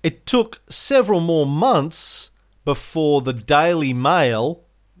 It took several more months before the Daily Mail,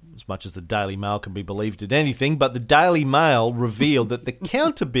 as much as the Daily Mail can be believed in anything, but the Daily Mail revealed that the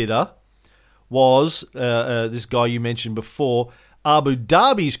counterbidder was this guy you mentioned before, Abu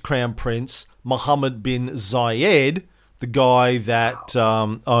Dhabi's Crown Prince Mohammed bin Zayed, the guy that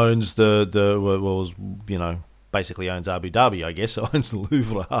owns basically owns Abu Dhabi, I guess, owns the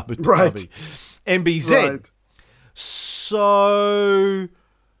Louvre Abu Dhabi. Right. MBZ. Right. So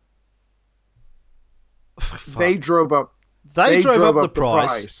they drove up. They drove up the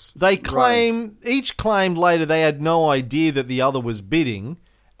price. They claim each claimed later they had no idea that the other was bidding,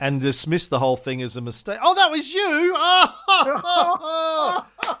 and dismissed the whole thing as a mistake. Oh, that was you!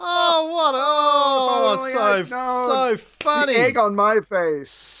 So funny. The egg on my face.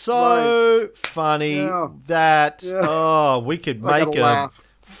 So funny that we could make a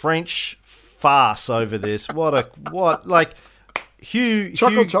French farce over this.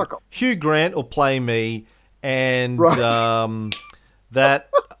 Hugh Grant will play me, and that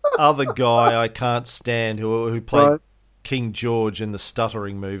other guy I can't stand who played King George in the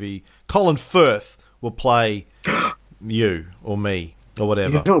Stuttering movie, Colin Firth, will play you or me or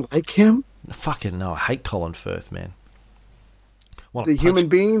whatever. You don't like him? Fucking no, I hate Colin Firth, man. The human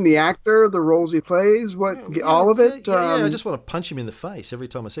being, the actor, the roles he plays, all of it? I just want to punch him in the face every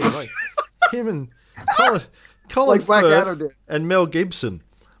time I see him. Like him and Colin like Firth Blackadder did. And Mel Gibson.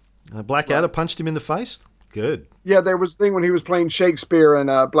 Blackadder punched him in the face? Good. Yeah, there was a thing when he was playing Shakespeare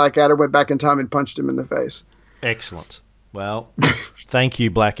and Blackadder went back in time and punched him in the face. Excellent. Well, thank you,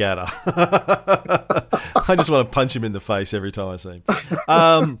 Blackadder. I just want to punch him in the face every time I see him.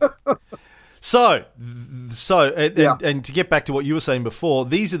 And to get back to what you were saying before,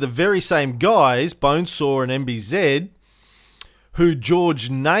 these are the very same guys, Bonesaw and MBZ, who George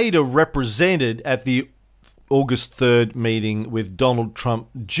Nader represented at the August 3rd meeting with Donald Trump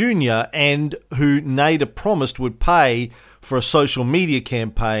Jr. and who Nader promised would pay for a social media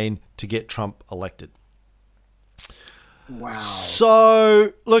campaign to get Trump elected. Wow.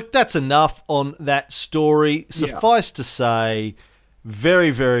 So, look, that's enough on that story. Suffice to say,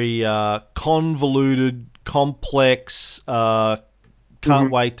 very, very convoluted, complex.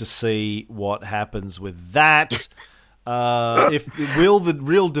 Can't wait to see what happens with that. Will the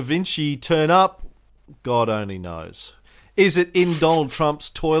real Da Vinci turn up? God only knows. Is it in Donald Trump's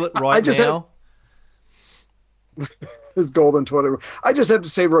toilet right now? His golden toilet. I just have to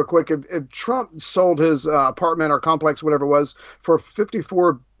say real quick, if Trump sold his apartment or complex, whatever it was, for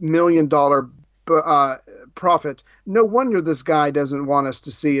 $54 million profit, no wonder this guy doesn't want us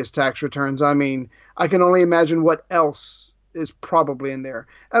to see his tax returns. I mean, I can only imagine what else is probably in there.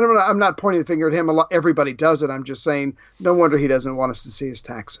 I'm not pointing the finger at him. Everybody does it. I'm just saying, no wonder he doesn't want us to see his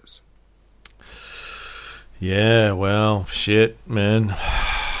taxes. Yeah, well, shit, man.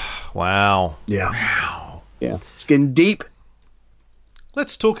 Wow. Yeah. Wow. Yeah. It's getting deep.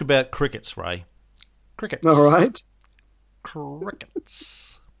 Let's talk about crickets, Ray. Crickets. All right.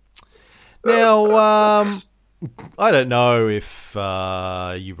 Crickets. Now, I don't know if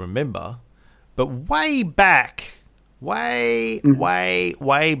you remember, but way back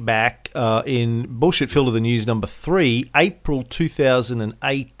in Bullshit Filter the News number 3, April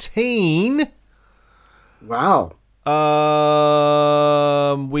 2018. Wow.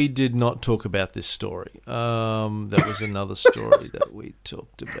 We did not talk about this story. That was another story that we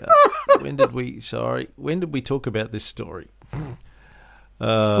talked about. When did we talk about this story?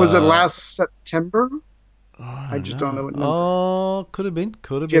 Was it last September? I just don't know what number. Oh, could have been.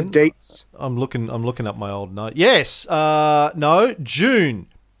 Do you have dates? I'm looking up my old note. Yes. No, June.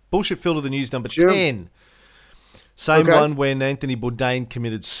 Bullshit Filter the News number 10. Same one when Anthony Bourdain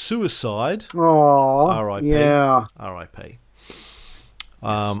committed suicide. Oh, R.I.P. Yeah. R.I.P.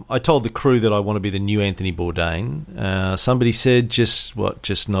 I told the crew that I want to be the new Anthony Bourdain. Somebody said, just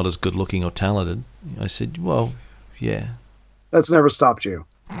not as good looking or talented. I said, well, yeah. That's never stopped you.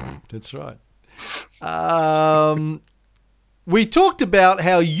 That's right. We talked about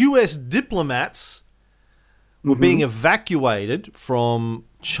how US diplomats were being evacuated from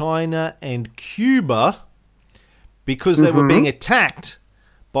China and Cuba because they were being attacked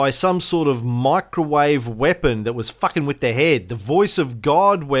by some sort of microwave weapon that was fucking with their head. The voice of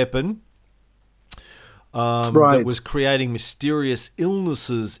God weapon that was creating mysterious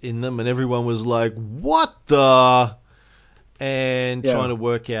illnesses in them, and everyone was like, what the... and trying to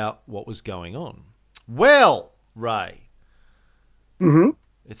work out what was going on. Well, Ray,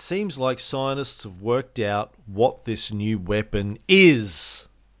 it seems like scientists have worked out what this new weapon is.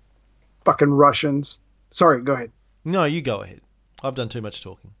 Fucking Russians. Sorry, go ahead. No, you go ahead. I've done too much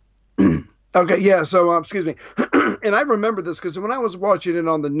talking. Okay, yeah, so, excuse me. And I remember this because when I was watching it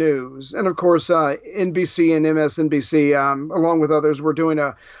on the news, and of course, NBC and MSNBC, along with others, were doing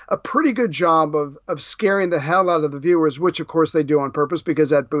a pretty good job of scaring the hell out of the viewers, which, of course, they do on purpose because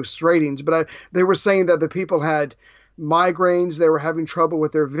that boosts ratings. But they were saying that the people had migraines, they were having trouble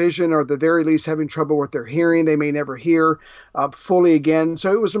with their vision, or at the very least having trouble with their hearing. They may never hear fully again.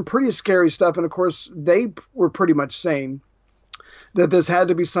 So it was some pretty scary stuff. And, of course, they were pretty much saying that this had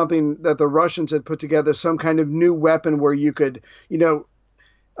to be something that the Russians had put together, some kind of new weapon where you could,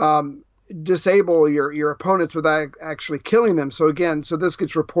 disable your opponents without actually killing them. So again, this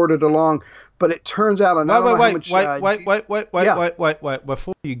gets reported along, but it turns out, wait.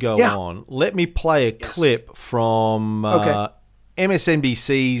 Before you go on, let me play a clip from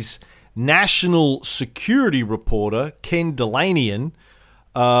MSNBC's national security reporter, Ken Delanian.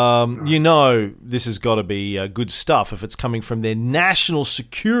 This has got to be good stuff if it's coming from their national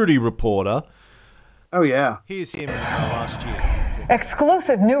security reporter. Oh, yeah. Here's him last year.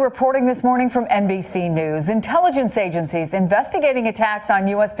 Exclusive new reporting this morning from NBC News. Intelligence agencies investigating attacks on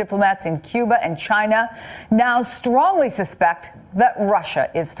U.S. diplomats in Cuba and China now strongly suspect that Russia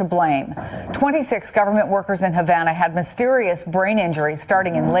is to blame. 26 government workers in Havana had mysterious brain injuries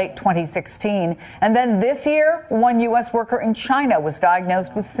starting in late 2016. And then this year, one U.S. worker in China was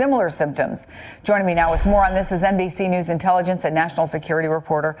diagnosed with similar symptoms. Joining me now with more on this is NBC News intelligence and national security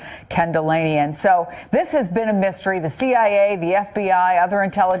reporter Ken Delanian. So this has been a mystery. The CIA, the FBI, other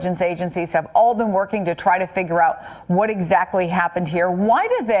intelligence agencies have all been working to try to figure out what exactly happened here. Why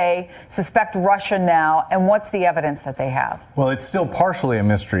do they suspect Russia now, and what's the evidence that they have? Well, it's still partially a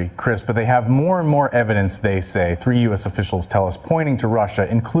mystery, Chris, but they have more and more evidence, they say, 3 U.S. officials tell us, pointing to Russia,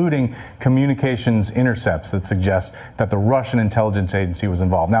 including communications intercepts that suggest that the Russian intelligence agency was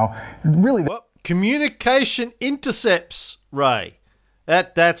involved. Now, really... Communication intercepts, Ray.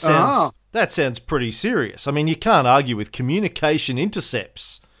 That sounds pretty serious. I mean, you can't argue with communication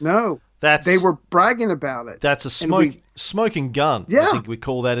intercepts. No. They were bragging about it. That's a smoking gun. Yeah. I think we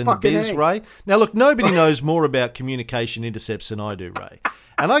call that in the biz, Ray. Now, look, nobody knows more about communication intercepts than I do, Ray.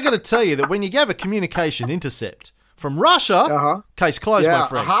 And I got to tell you that when you have a communication intercept from Russia, case closed, my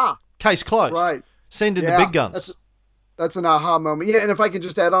friend. Case closed. Right. Send in the big guns. That's an aha moment. Yeah, and if I could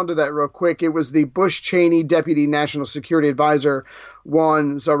just add on to that real quick, it was the Bush-Cheney Deputy National Security Advisor,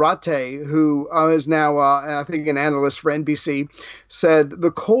 Juan Zarate, who is now, I think, an analyst for NBC, said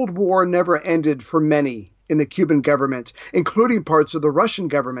the Cold War never ended for many in the Cuban government, including parts of the Russian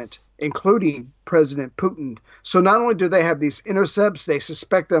government, including President Putin. So not only do they have these intercepts, they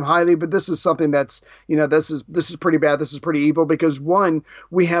suspect them highly, but this is something that's, this is pretty bad. This is pretty evil because, one,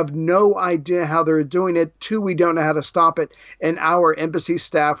 we have no idea how they're doing it. Two, we don't know how to stop it. And our embassy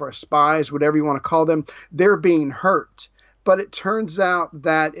staff or spies, whatever you want to call them, they're being hurt but it turns out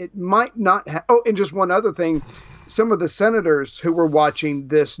that it might not have. Oh, and just one other thing. Some of the senators who were watching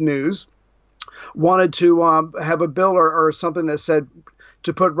this news wanted to have a bill or something that said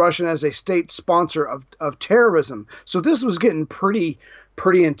to put Russia as a state sponsor of terrorism. So this was getting pretty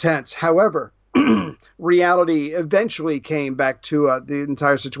intense. However, reality eventually came back to the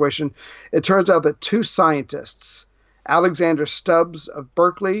entire situation. It turns out that two scientists, Alexander Stubbs of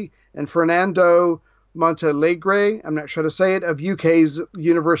Berkeley and Fernando Montalegre, I'm not sure how to say it, of UK's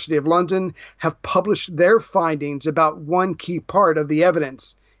University of London, have published their findings about one key part of the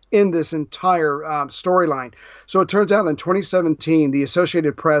evidence in this entire storyline. So it turns out in 2017, the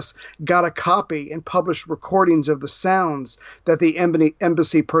Associated Press got a copy and published recordings of the sounds that the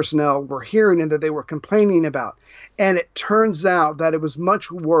embassy personnel were hearing and that they were complaining about. And it turns out that it was much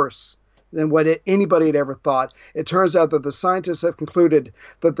worse than what anybody had ever thought. It turns out that the scientists have concluded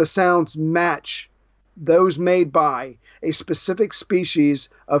that the sounds match those made by a specific species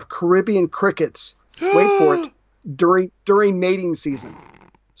of Caribbean crickets, wait for it, during mating season.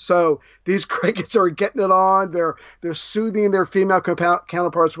 So these crickets are getting it on. They're soothing their female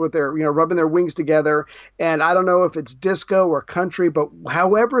counterparts with their, rubbing their wings together. And I don't know if it's disco or country, but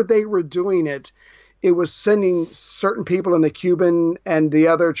however they were doing it, it was sending certain people in the Cuban and the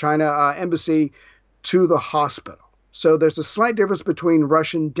other China embassy to the hospital. So there's a slight difference between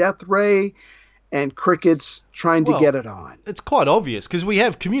Russian death ray and crickets trying to get it on. It's quite obvious because we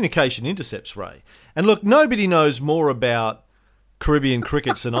have communication intercepts, Ray. And look, nobody knows more about Caribbean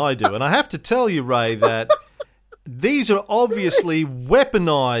crickets than I do. And I have to tell you, Ray, that these are obviously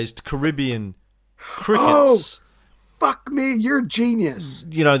weaponized Caribbean crickets. Oh, fuck me, you're a genius.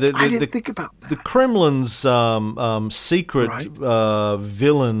 I didn't think about that. The Kremlin's secret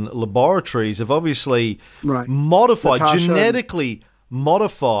villain laboratories have obviously modified, genetically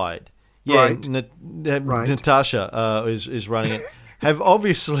modified. Yeah, Natasha is running it. Have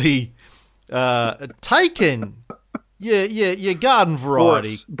obviously taken your garden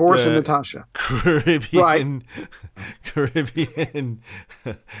variety, Boris and Natasha, Caribbean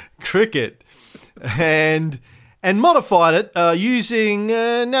cricket, and modified it using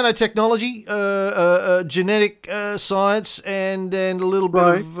nanotechnology, genetic science, and a little bit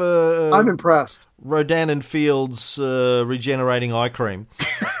of. I'm impressed. Rodan and Fields regenerating eye cream.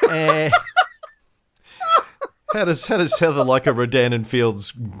 And how does Heather like her Rodan and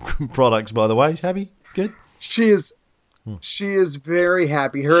Fields products? By the way, happy, good. She is very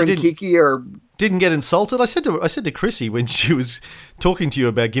happy. Her and Kiki didn't get insulted. I said to Chrissy when she was talking to you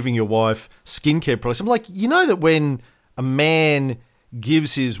about giving your wife skincare products, I'm like, that when a man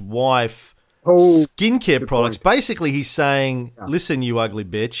gives his wife skincare products, basically he's saying, listen, you ugly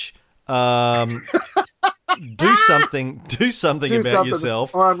bitch, do something about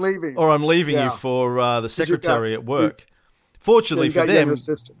yourself, or I'm leaving you for the secretary at work. Fortunately for them,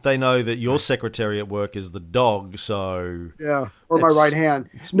 they know that your secretary at work is the dog, so... Yeah, or my right hand.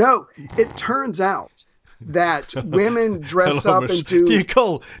 No, it turns out that women dress up and do...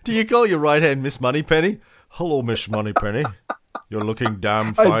 Do you call your right hand Miss Moneypenny? Hello, Miss Moneypenny. You're looking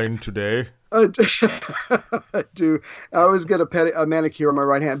damn fine today. I do. I always get a manicure on my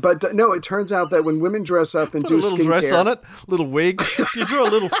right hand. But no, it turns out that when women dress up and put do a little skincare, dress on it, little wig. Do you draw a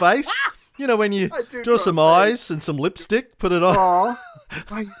little face? When you draw some eyes and some lipstick, put it on. Aw,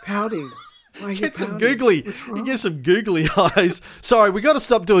 why are you pouting? Get some googly. You get some googly eyes. Sorry, we got to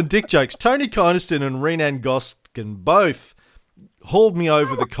stop doing dick jokes. Tony Kynaston and Renan Goskin both hauled me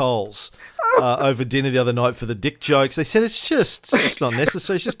over the coals over dinner the other night for the dick jokes. They said it's not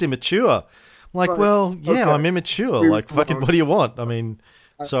necessary. It's just immature. I'm like, well, yeah, okay. I'm immature. Like, fucking, what do you want? I mean,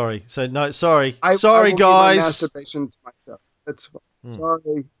 sorry. So no, sorry, sorry, I guys. My masturbation to myself. That's fine.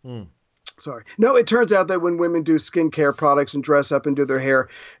 Sorry. Sorry. No, it turns out that when women do skincare products and dress up and do their hair,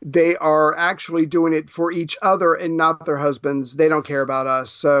 they are actually doing it for each other and not their husbands. They don't care about us.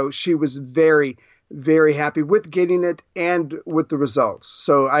 So she was very, very happy with getting it and with the results.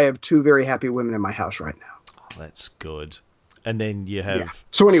 So I have two very happy women in my house right now. Oh, that's good. And then you have... Yeah.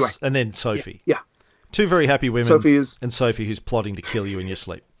 So anyway. And then Sophie. Yeah. Two very happy women. And Sophie, who's plotting to kill you in your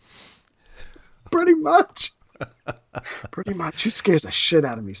sleep. Pretty much. Pretty much. She scares the shit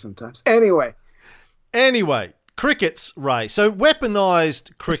out of me sometimes. Anyway, crickets, Ray. So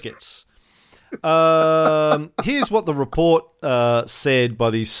weaponized crickets. Here's what the report said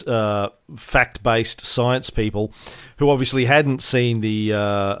by these fact-based science people who obviously hadn't seen the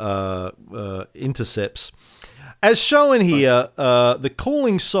intercepts. As shown here, the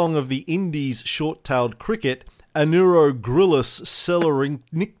calling song of the Indies short-tailed cricket, Aneurogryllus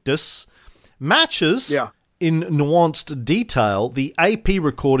celerinctus, matches... Yeah. In nuanced detail, the AP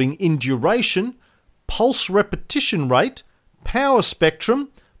recording in duration, pulse repetition rate, power spectrum,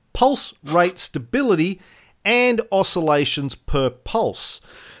 pulse rate stability, and oscillations per pulse.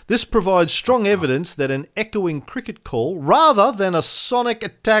 This provides strong evidence that an echoing cricket call, rather than a sonic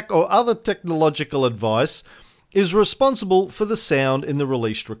attack or other technological advice, is responsible for the sound in the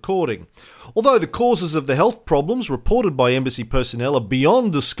released recording. Although the causes of the health problems reported by embassy personnel are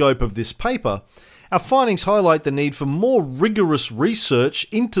beyond the scope of this paper, our findings highlight the need for more rigorous research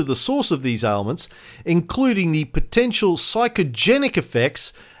into the source of these ailments, including the potential psychogenic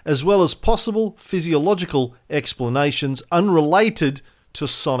effects as well as possible physiological explanations unrelated to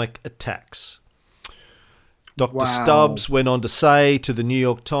sonic attacks. Dr. Stubbs went on to say to the New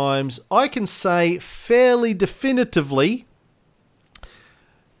York Times, I can say fairly definitively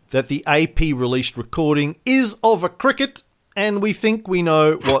that the AP released recording is of a cricket, and we think we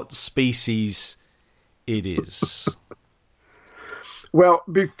know what species it is. Well,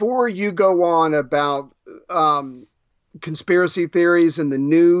 before you go on about conspiracy theories and the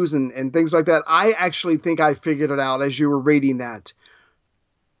news and things like that, I actually think I figured it out as you were reading that.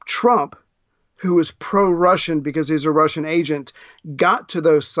 Trump, who is pro-Russian because he's a Russian agent, got to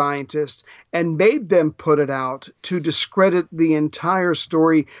those scientists and made them put it out to discredit the entire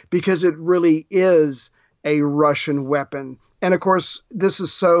story because it really is a Russian weapon. And of course, this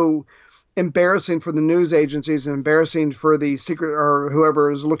is so embarrassing for the news agencies and embarrassing for the secret or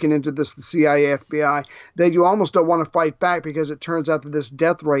whoever is looking into this, the CIA, FBI, that you almost don't want to fight back because it turns out that this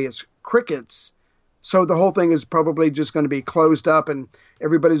death ray is crickets. So the whole thing is probably just going to be closed up and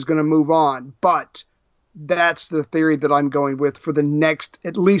everybody's going to move on. But that's the theory that I'm going with for the next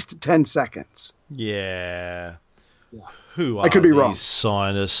at least 10 seconds. Yeah. Yeah. Who are I could be these wrong.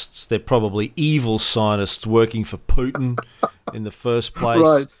 scientists? They're probably evil scientists working for Putin in the first place.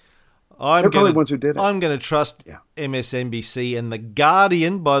 Right. I'm They're probably gonna, ones who did it. I'm going to trust MSNBC and The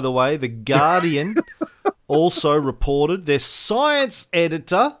Guardian, by the way. The Guardian also reported their science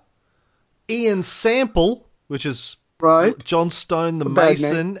editor, Ian Sample, which is Right. John Stone, the bad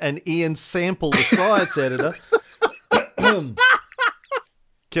Mason, and Ian Sample, the science editor.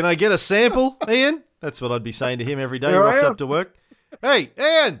 Can I get a sample, Ian? That's what I'd be saying to him every day he Here I rocks am. up to work. Hey,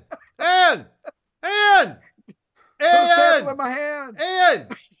 Ian! Ian! Ian! Put a sample Ian! in my hand. Ian!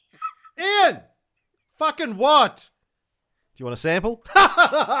 Ian! Fucking what? Do you want a sample? You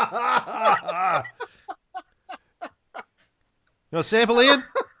want a sample, Ian?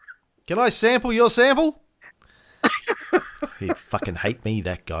 Can I sample your sample? He'd fucking hate me,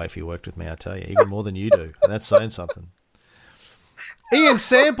 that guy, if he worked with me, I tell you. Even more than you do. And that's saying something. Ian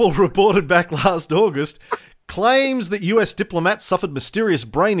Sample reported back last August, claims that US diplomats suffered mysterious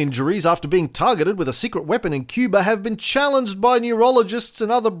brain injuries after being targeted with a secret weapon in Cuba have been challenged by neurologists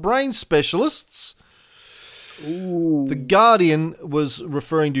and other brain specialists. Ooh. The Guardian was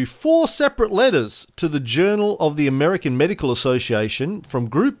referring to 4 separate letters to the Journal of the American Medical Association from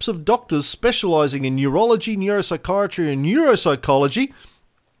groups of doctors specializing in neurology, neuropsychiatry, and neuropsychology.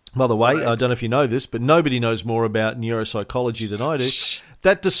 By the way, I don't know if you know this, but nobody knows more about neuropsychology than I do,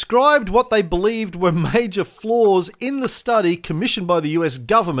 that described what they believed were major flaws in the study commissioned by the US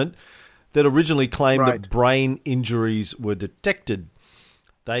government that originally claimed that brain injuries were detected.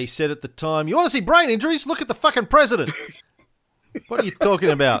 They said at the time, you want to see brain injuries? Look at the fucking president. What are you talking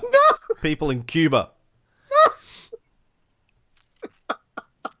about? No. People in Cuba.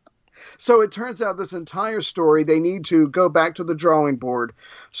 So it turns out this entire story, they need to go back to the drawing board,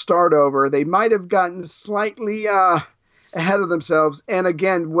 start over. They might have gotten slightly ahead of themselves. And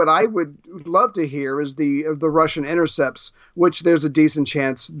again, what I would love to hear is the Russian intercepts, which there's a decent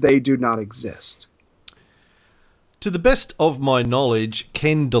chance they do not exist. To the best of my knowledge,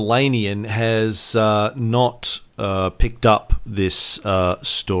 Ken Delanian has not picked up this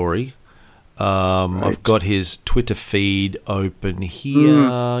story. I've got his Twitter feed open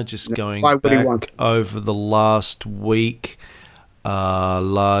here, just going back over the last week.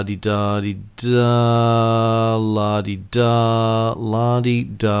 La-di-da-di-da, la-di-da,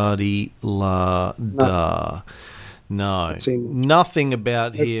 la-di-da-di-la-da. No, nothing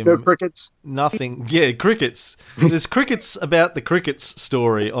about him. No crickets? Nothing. Yeah, crickets. There's crickets about the crickets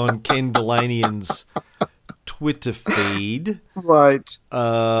story on Ken Delanian's Twitter feed. Right.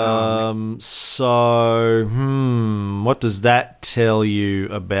 So, what does that tell you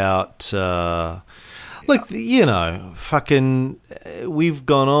about... Look, you know, fucking... We've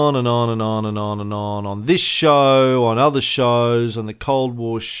gone on and on and on and on and on this show, on other shows, on the Cold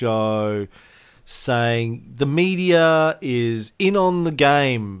War show, saying the media is in on the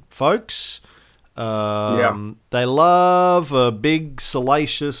game, folks. They love a big,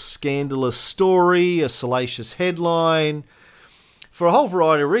 salacious, scandalous story, a salacious headline, for a whole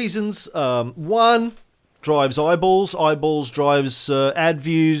variety of reasons. One, drives eyeballs. Eyeballs drives ad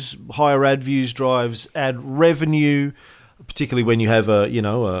views. Higher ad views drives ad revenue, particularly when you have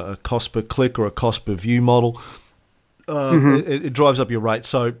a cost per click or a cost per view model. It drives up your rate.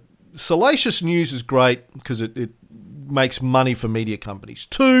 So salacious news is great because it makes money for media companies.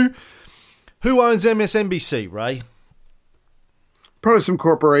 2, who owns MSNBC, Ray? Probably some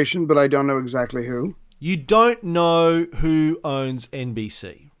corporation, but I don't know exactly who. You don't know who owns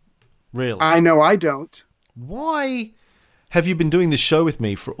NBC, really? I know I don't. Why have you been doing this show with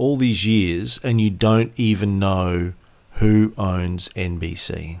me for all these years and you don't even know who owns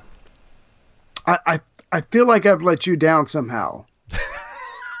NBC? I feel like I've let you down somehow.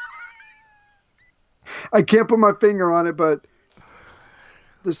 I can't put my finger on it, but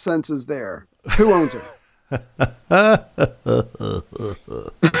the sense is there. Who owns it?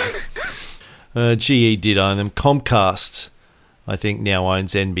 GE did own them. Comcast, I think, now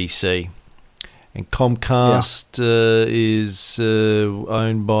owns NBC. And Comcast is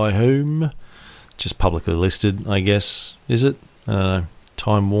owned by whom? Just publicly listed, I guess. Is it? I don't know.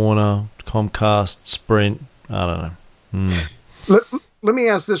 Time Warner, Comcast, Sprint. I don't know. Let me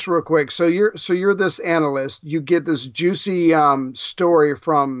ask this real quick. So you're this analyst. You get this juicy story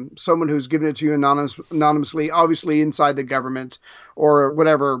from someone who's given it to you anonymously, obviously inside the government or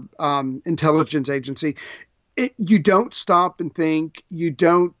whatever intelligence agency. You don't stop and think. You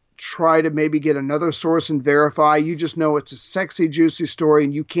don't try to maybe get another source and verify. You just know it's a sexy, juicy story,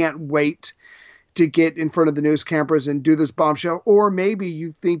 and you can't wait to get in front of the news cameras and do this bombshell. Or maybe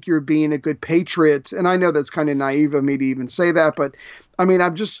you think you're being a good patriot. And I know that's kind of naive of me to even say that, but I mean, I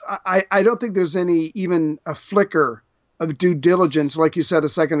don't think there's even a flicker of due diligence. Like you said a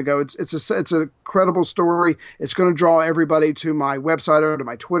second ago, it's a credible story. It's going to draw everybody to my website or to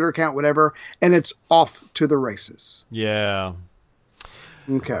my Twitter account, whatever. And it's off to the races. Yeah.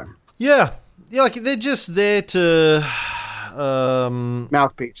 Okay. Yeah. Like they're just there to,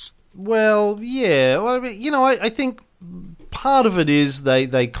 mouthpiece. Well, yeah. Well, I mean, I think part of it is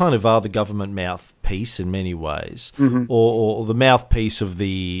they kind of are the government mouthpiece in many ways, or the mouthpiece of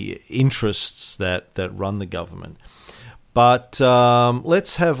the interests that run the government. But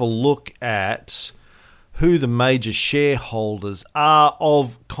let's have a look at who the major shareholders are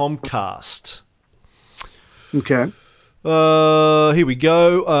of Comcast. Okay. Here we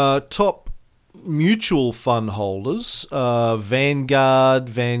go. Top mutual fund holders, Vanguard,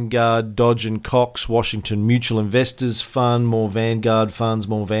 Dodge and Cox, Washington Mutual Investors Fund, more Vanguard funds.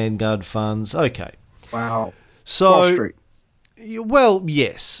 Okay. Wow. So, Wall Street. Well,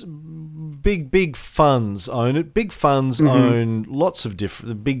 yes. Big funds own it. Big funds own lots of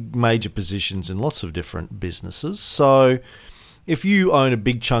the big major positions in lots of different businesses. So if you own a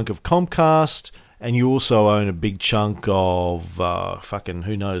big chunk of Comcast, and you also own a big chunk of fucking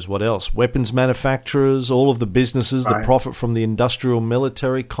who knows what else, weapons manufacturers, all of the businesses that profit from the industrial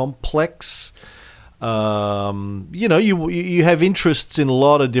military complex. You have interests in a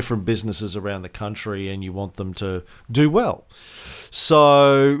lot of different businesses around the country, and you want them to do well.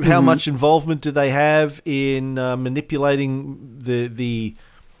 So how much involvement do they have in manipulating the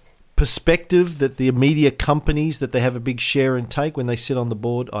perspective that the media companies that they have a big share and take when they sit on the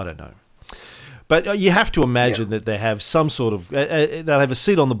board? I don't know. But you have to imagine that they have some sort of they'll have a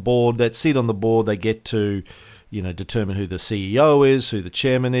seat on the board. That seat on the board, they get to, determine who the CEO is, who the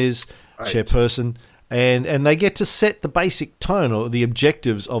chairman is, chairperson, and they get to set the basic tone or the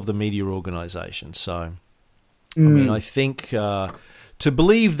objectives of the media organisation. So, I mean, I think to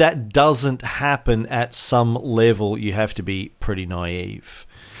believe that doesn't happen at some level, you have to be pretty naive.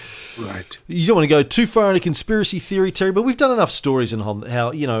 Right. You don't want to go too far into conspiracy theory, Terry, but we've done enough stories on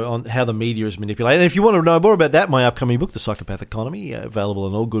how the media is manipulated. And if you want to know more about that, my upcoming book, The Psychopath Economy, available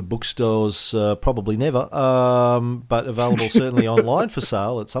in all good bookstores, probably never, but available certainly online for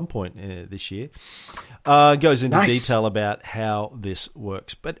sale at some point this year, goes into detail about how this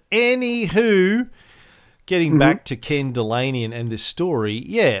works. But anywho, getting back to Ken Delaney and this story,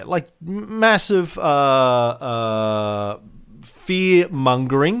 like massive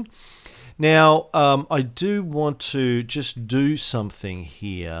fear-mongering. Now, I do want to just do something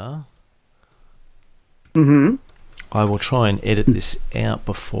here. I will try and edit this out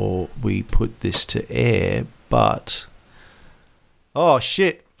before we put this to air, but... Oh,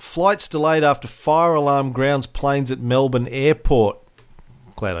 shit. Flights delayed after fire alarm grounds planes at Melbourne Airport.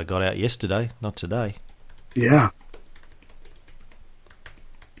 Glad I got out yesterday, not today. Yeah.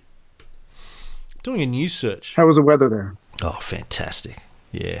 Doing a news search. How was the weather there? Oh, fantastic.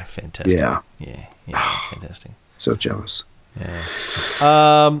 Yeah, fantastic. Yeah, fantastic. So jealous.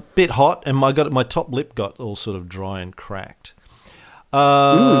 Yeah. Bit hot, and my top lip got all sort of dry and cracked.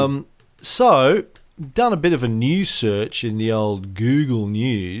 So done a bit of a news search in the old Google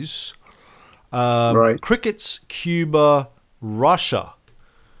News. Right. Crickets, Cuba, Russia.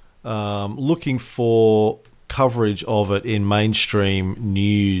 Looking for coverage of it in mainstream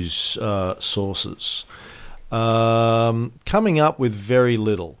news sources. Coming up with very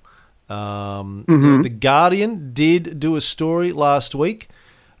little. The Guardian did do a story last week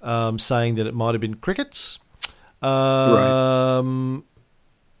saying that it might have been crickets. Right.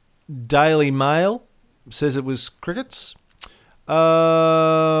 Daily Mail says it was crickets.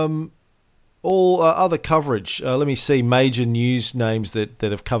 All other coverage. Let me see major news names that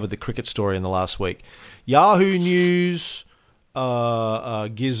have covered the cricket story in the last week. Yahoo News,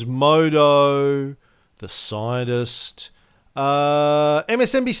 Gizmodo, The Scientist,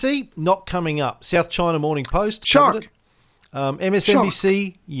 MSNBC, not coming up. South China Morning Post, covered it.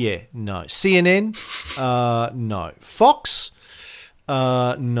 MSNBC, no. CNN, no. Fox,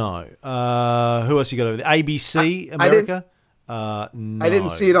 no. Who else you got over there? ABC, America, no. I didn't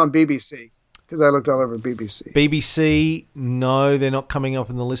see it on BBC because I looked all over BBC. BBC, no, they're not coming up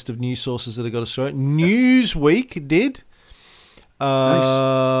in the list of news sources that have got a story. Newsweek did.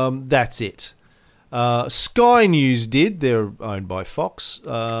 Nice. That's it. Sky News did. They're owned by Fox,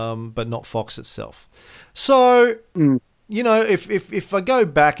 but not Fox itself. So, you know, if I go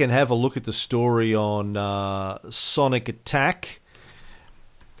back and have a look at the story on Sonic Attack,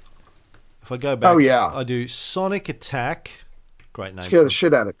 if I go back, I do Sonic Attack. Great name. Scare the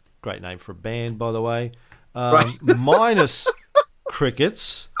shit out of it. Great name for a band, by the way. Minus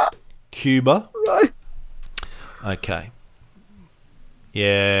crickets, Cuba. Right. Okay.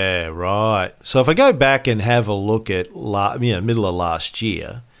 Yeah, right. So if I go back and have a look at middle of last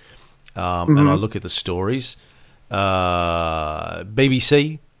year, and I look at the stories,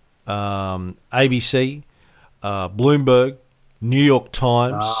 BBC, ABC, Bloomberg, New York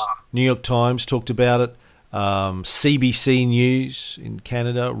Times. New York Times talked about it. CBC News in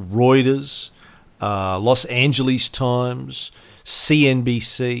Canada, Reuters, Los Angeles Times,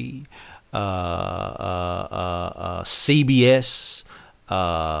 CNBC, CBS,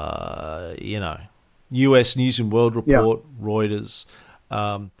 US News and World Report, Reuters,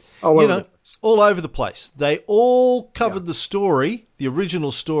 all over the place. They all covered the story, the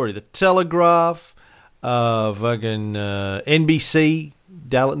original story, the Telegraph, fucking NBC,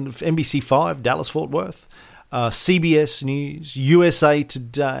 NBC5, Dallas Fort Worth, CBS News, USA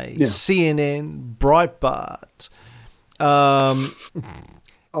Today, CNN, Breitbart,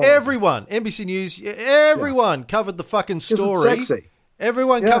 everyone, NBC News, everyone covered the fucking story. It's sexy.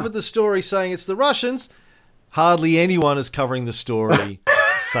 Everyone covered the story saying it's the Russians. Hardly anyone is covering the story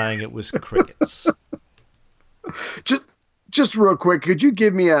saying it was crickets. Just real quick, could you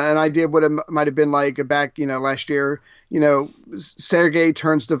give me an idea of what it might have been like back, last year? Sergey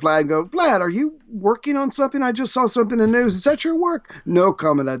turns to Vlad and go, Vlad, are you working on something? I just saw something in the news. Is that your work? No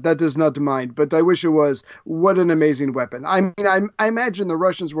comment. That does not mind, but I wish it was. What an amazing weapon. I mean, I imagine the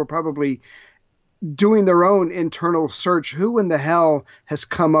Russians were probably doing their own internal search. Who in the hell has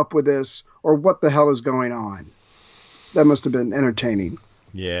come up with this, or what the hell is going on? That must have been entertaining.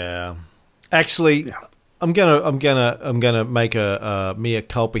 Yeah. Actually, I'm gonna make a mea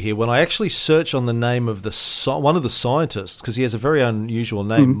culpa here. When I actually search on the name of one of the scientists, because he has a very unusual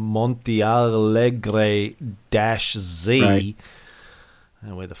name, Montealegre-Z, right.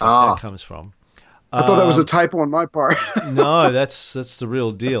 And where the fuck that comes from. I thought that was a typo on my part. No, that's the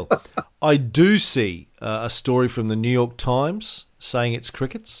real deal. I do see a story from the New York Times saying it's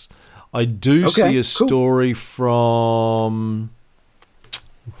crickets. I do see a story from...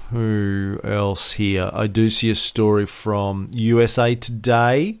 Who else here? I do see a story from USA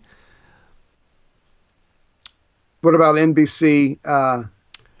Today. What about NBC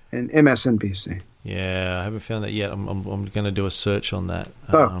and MSNBC? Yeah, I haven't found that yet. I'm going to do a search on that.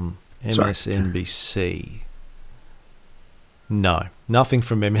 MSNBC. No, nothing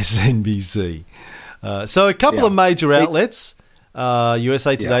from MSNBC. So a couple of major outlets,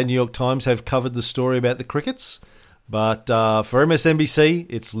 USA Today, New York Times, have covered the story about the crickets. But for MSNBC,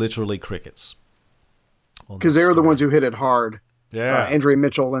 it's literally crickets. Because they were the ones who hit it hard. Yeah. Andrea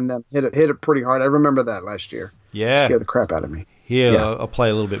Mitchell and them hit it pretty hard. I remember that last year. Yeah. It scared the crap out of me. Here, I'll play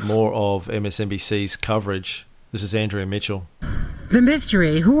a little bit more of MSNBC's coverage. This is Andrea Mitchell. The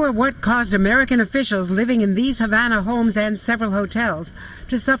mystery, who or what caused American officials living in these Havana homes and several hotels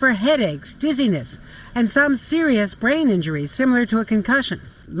to suffer headaches, dizziness, and some serious brain injuries similar to a concussion.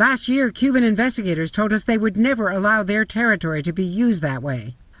 Last year, Cuban investigators told us they would never allow their territory to be used that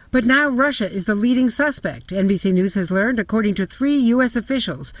way. But now Russia is the leading suspect, NBC News has learned, according to 3 U.S.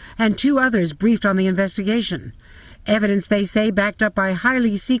 officials and 2 others briefed on the investigation. Evidence, they say, backed up by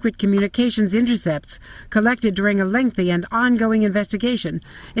highly secret communications intercepts collected during a lengthy and ongoing investigation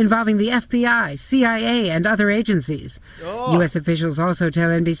involving the FBI, CIA, and other agencies. U.S. officials also tell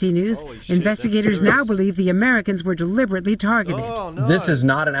NBC News investigators now believe the Americans were deliberately targeted. This is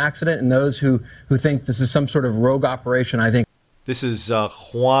not an accident, and those who think this is some sort of rogue operation, I think. This is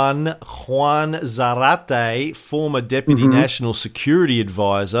Juan Zarate, former Deputy National Security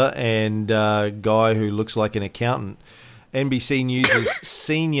Advisor and guy who looks like an accountant. NBC News'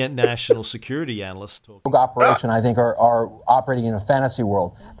 senior national security analyst. Rogue operation, I think, are operating in a fantasy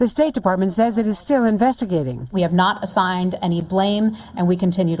world. The State Department says it is still investigating. We have not assigned any blame, and we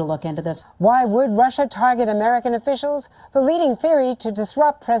continue to look into this. Why would Russia target American officials? The leading theory to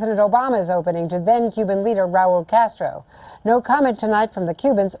disrupt President Obama's opening to then Cuban leader Raul Castro. No comment tonight from the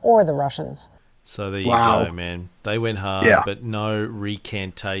Cubans or the Russians. So there you go, man. They went hard, but no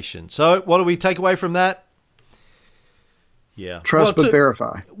recantation. So what do we take away from that? Yeah. Trust but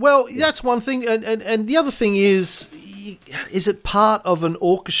verify. Well, that's one thing. And the other thing is it part of an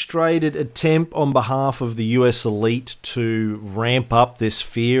orchestrated attempt on behalf of the US elite to ramp up this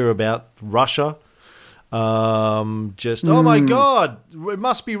fear about Russia? Oh my God, it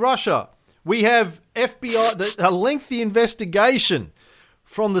must be Russia. We have FBI, a lengthy investigation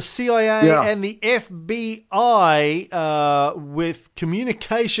from the CIA and the FBI with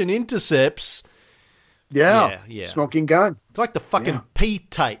communication intercepts. Yeah. Smoking gun. It's like the fucking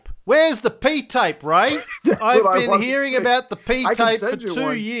P-tape. Where's the P-tape, Ray? I've been hearing about the P-tape for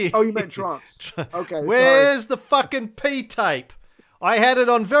 2 years. Oh, you meant Trump's. Okay, Where's the fucking P-tape? I had it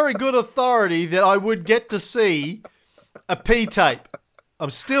on very good authority that I would get to see a P-tape. I'm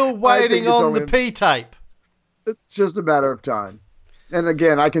still waiting on the P-tape. It's just a matter of time. And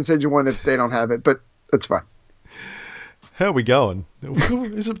again, I can send you one if they don't have it, but it's fine. How are we going?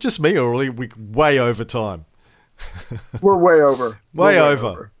 Is it just me, or are we way over time? We're way over. Way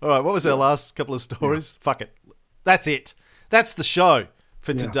over. All right, what was our last couple of stories? Yeah. Fuck it. That's it. That's the show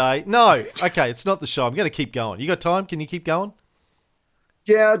for today. No, okay, it's not the show. I'm going to keep going. You got time? Can you keep going?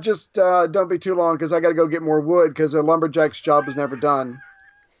 Yeah, just don't be too long because I got to go get more wood because a lumberjack's job is never done.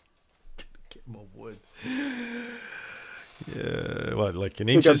 Get more wood. Yeah, what, like an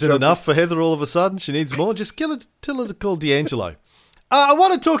inch isn't enough for Heather all of a sudden? She needs more? Just tell her to call D'Angelo. I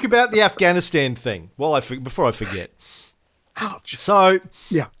want to talk about the Afghanistan thing before I forget. Ouch. So,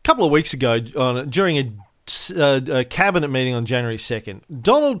 a couple of weeks ago, during a cabinet meeting on January 2nd,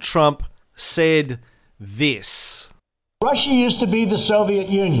 Donald Trump said this. Russia used to be the Soviet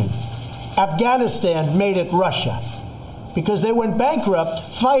Union. Afghanistan made it Russia because they went bankrupt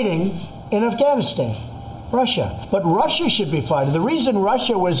fighting in Afghanistan. Russia. But Russia should be fighting. The reason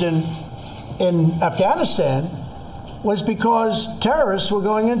Russia was in Afghanistan was because terrorists were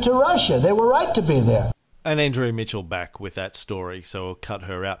going into Russia. They were right to be there. And Andrea Mitchell back with that story, so we'll cut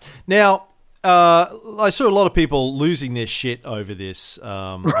her out. Now, I saw a lot of people losing their shit over this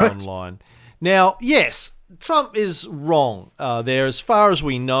online. Now, yes, Trump is wrong there. As far as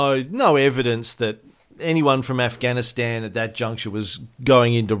we know, no evidence that anyone from Afghanistan at that juncture was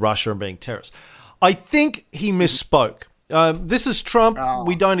going into Russia and being terrorists. I think he misspoke. This is Trump. Oh.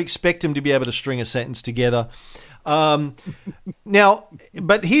 We don't expect him to be able to string a sentence together. Now,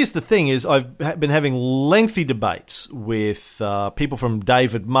 but here's the thing is I've been having lengthy debates with people from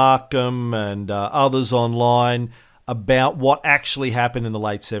David Markham and others online about what actually happened in the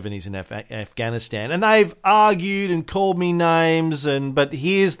late 70s in Afghanistan. And they've argued and called me names, but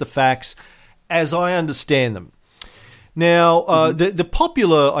here's the facts as I understand them. Now, the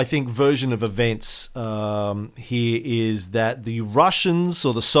popular, I think, version of events here is that the Russians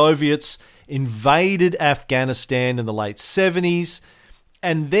or the Soviets invaded Afghanistan in the late 70s,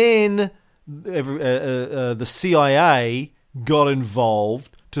 and then the CIA got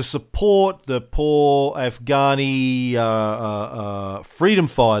involved to support the poor Afghani freedom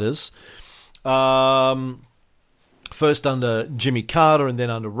fighters, first under Jimmy Carter and then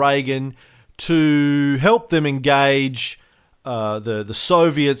under Reagan, to help them engage the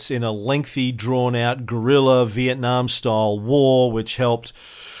Soviets in a lengthy, drawn-out guerrilla Vietnam-style war, which helped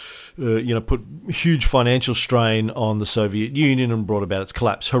put huge financial strain on the Soviet Union and brought about its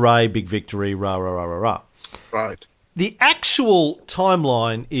collapse. Hooray, big victory, rah, rah, rah, rah, rah. Right. The actual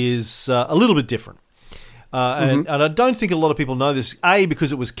timeline is a little bit different. And I don't think a lot of people know this, A,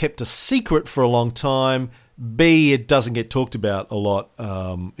 because it was kept a secret for a long time, B, it doesn't get talked about a lot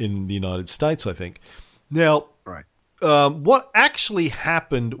in the United States, I think. Now, what actually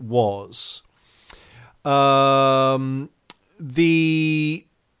happened was the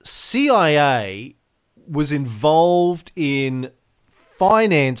CIA was involved in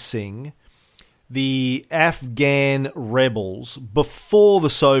financing the Afghan rebels before the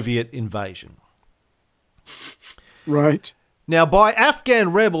Soviet invasion. Right. Now, by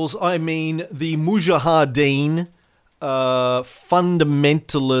Afghan rebels, I mean the Mujahideen,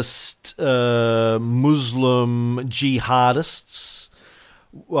 fundamentalist Muslim jihadists,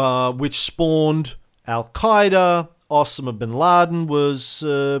 which spawned Al-Qaeda. Osama bin Laden was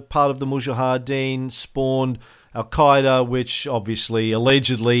part of the Mujahideen, spawned Al-Qaeda, which obviously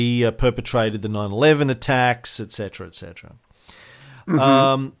allegedly perpetrated the 9/11 attacks, etc., etc.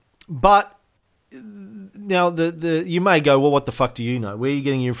 But now you may go, well, what the fuck do you know? Where are you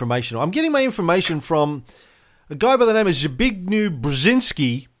getting your information? I'm getting my information from a guy by the name of Zbigniew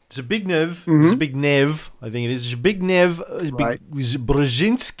Brzezinski. Zbigniew, I think it is. Zbigniew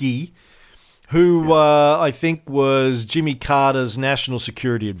Brzezinski, who I think was Jimmy Carter's national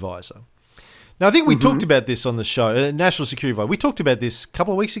security advisor. Now, I think we talked about this on the show, National Security Advisor. We talked about this a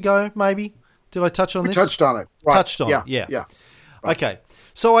couple of weeks ago, maybe. Did I touch on this? We touched on it. Right. Touched on it, yeah. Right. Okay.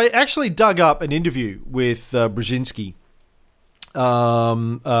 So I actually dug up an interview with Brzezinski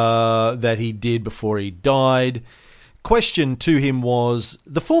that he did before he died. Question to him was,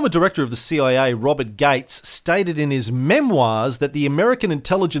 the former director of the CIA, Robert Gates, stated in his memoirs that the American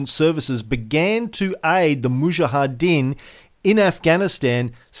intelligence services began to aid the Mujahideen in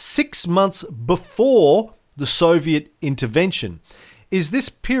Afghanistan 6 months before the Soviet intervention. Is this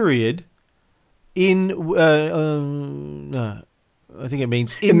period in... no, I think it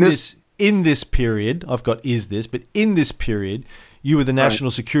means in this period, I've got is this, but in this period, you were the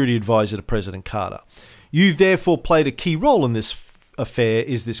national security advisor to President Carter. You therefore played a key role in this affair.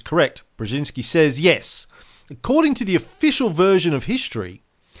 Is this correct? Brzezinski says yes. According to the official version of history,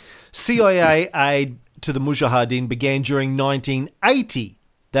 CIA aid to the Mujahideen began during 1980.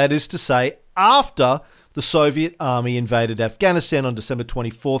 That is to say, after the Soviet army invaded Afghanistan on December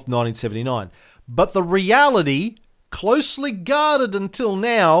 24th, 1979. But the reality, closely guarded until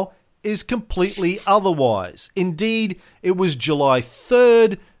now, is completely otherwise. Indeed, it was July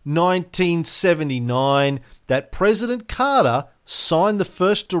 3rd, 1979, that President Carter signed the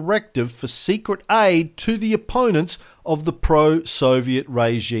first directive for secret aid to the opponents of the pro-Soviet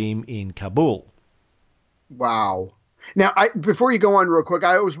regime in Kabul. Wow. Now, before you go on real quick,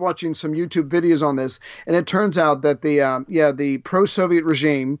 I was watching some YouTube videos on this, and it turns out that the pro-Soviet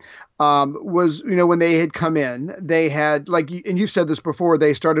regime was, when they had come in, they had, and you said this before,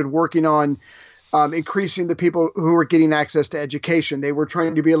 they started working on increasing the people who were getting access to education. They were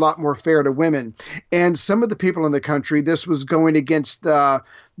trying to be a lot more fair to women. And some of the people in the country, this was going against the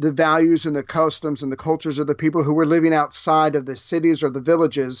values and the customs and the cultures of the people who were living outside of the cities or the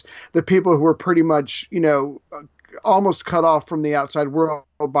villages, the people who were pretty much, almost cut off from the outside world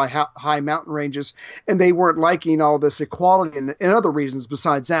by high mountain ranges, and they weren't liking all this equality and other reasons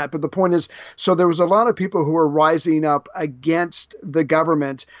besides that. But the point is, so there was a lot of people who were rising up against the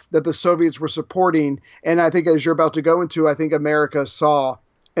government that the Soviets were supporting, and I think, as you're about to go into, I think America saw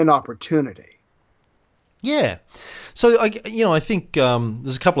an opportunity. Yeah. So, I think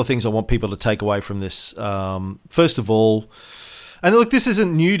there's a couple of things I want people to take away from this. First of all, and look, this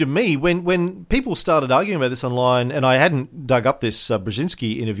isn't new to me. When people started arguing about this online, and I hadn't dug up this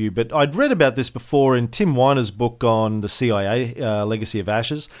Brzezinski interview, but I'd read about this before in Tim Weiner's book on the CIA, Legacy of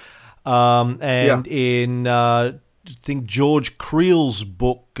Ashes, in I think George Creel's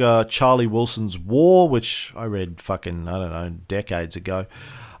book, Charlie Wilson's War, which I read decades ago.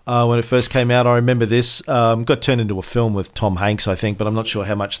 When it first came out, I remember this. Got turned into a film with Tom Hanks, I think, but I'm not sure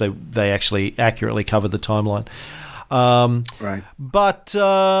how much they actually accurately covered the timeline. Right. But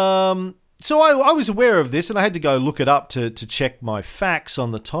so I was aware of this, and I had to go look it up to check my facts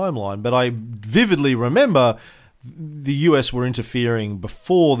on the timeline. But I vividly remember the US were interfering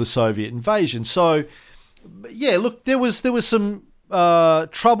before the Soviet invasion. So, yeah, look, there was some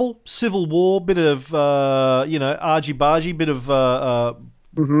trouble, civil war, bit of argy-bargy, bit of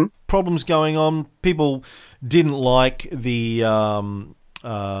problems going on. People didn't like the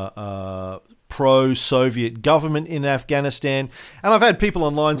pro-Soviet government in Afghanistan, and I've had people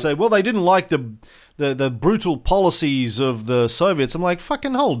online say, well, they didn't like the brutal policies of the Soviets. I'm like,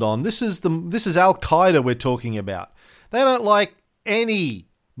 fucking hold on, this is Al-Qaeda we're talking about. They don't like any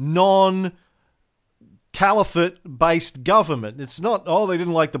non-caliphate-based government. It's not, they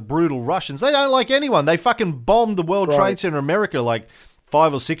didn't like the brutal Russians. They don't like anyone. They fucking bombed the World Trade Center in America like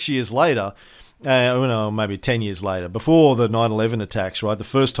 5 or 6 years later. Maybe 10 years later, before the 9/11 attacks, right? The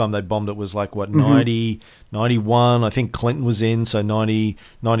first time they bombed it was 90, 91. I think Clinton was in, so 90,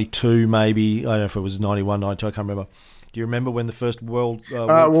 92 maybe. I don't know if it was 91, 92, I can't remember. Do you remember when the first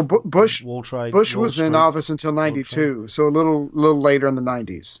Bush was in office until 92, so a little later in the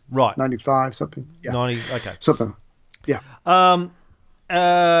 90s. Right. 95, something. Yeah. 90, okay. Something. Yeah. So,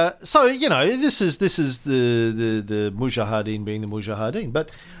 this is the Mujahideen being the Mujahideen.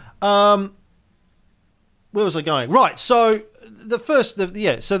 But where was I going? Right. So there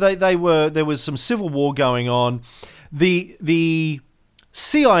was some civil war going on. The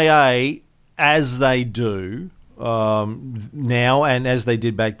CIA, as they do now and as they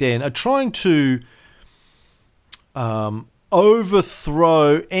did back then, are trying to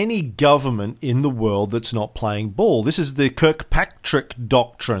overthrow any government in the world that's not playing ball. This is the Kirkpatrick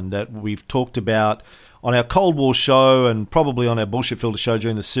doctrine that we've talked about on our Cold War show and probably on our Bullshit Filter show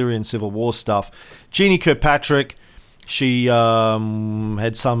during the Syrian civil war stuff. Jeannie Kirkpatrick, she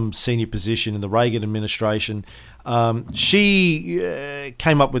had some senior position in the Reagan administration. She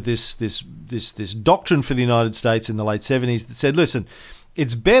came up with this doctrine for the United States in the late 70s that said, listen,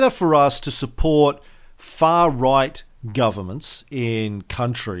 it's better for us to support far-right governments in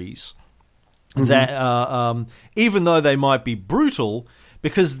countries that, even though they might be brutal,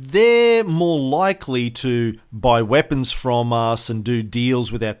 because they're more likely to buy weapons from us and do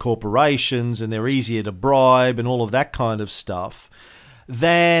deals with our corporations, and they're easier to bribe and all of that kind of stuff,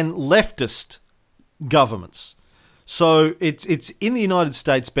 than leftist governments. So it's in the United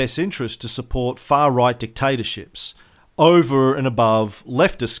States' best interest to support far-right dictatorships over and above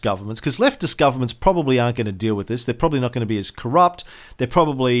leftist governments, because leftist governments probably aren't going to deal with this. They're probably not going to be as corrupt. They're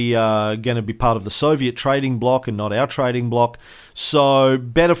probably going to be part of the Soviet trading bloc and not our trading bloc. So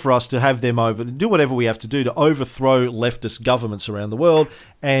better for us to have them do whatever we have to do to overthrow leftist governments around the world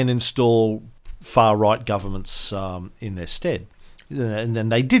and install far-right governments in their stead. And then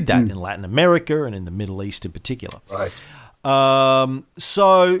they did that in Latin America and in the Middle East in particular. Right.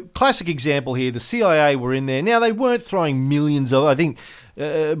 So, classic example here, the CIA were in there. Now, they weren't throwing millions of... I think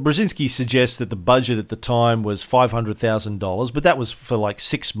Brzezinski suggests that the budget at the time was $500,000, but that was for like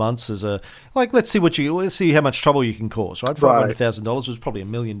 6 months as a... Like, let's see how much trouble you can cause, right? $500,000 was probably $1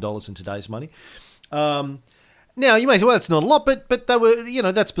 million in today's money. Now, you may say, well, that's not a lot, but they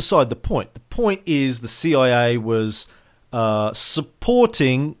were, that's beside the point. The point is the CIA was...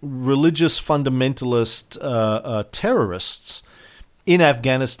 supporting religious fundamentalist terrorists in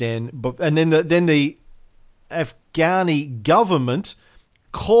Afghanistan, and then the Afghani government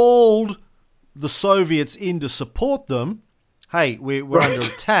called the Soviets in to support them. Hey, we're under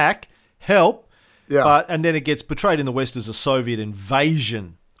attack, help! Yeah. And then it gets portrayed in the West as a Soviet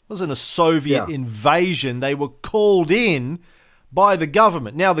invasion. It wasn't a Soviet invasion. They were called in by the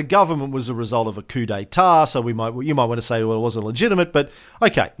government. Now, the government was a result of a coup d'etat, so you might want to say, well, it wasn't legitimate, but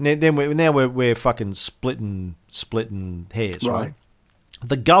okay, now we're fucking splitting hairs, right?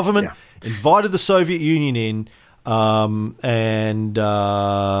 The government invited the Soviet Union in, and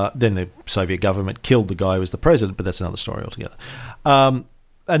then the Soviet government killed the guy who was the president, but that's another story altogether. And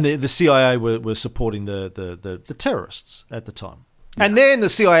the CIA were supporting the terrorists at the time. And then the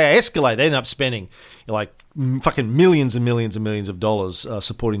CIA escalated. They ended up spending like fucking millions and millions and millions of dollars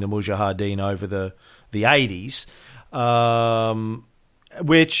supporting the Mujahideen over the 80s,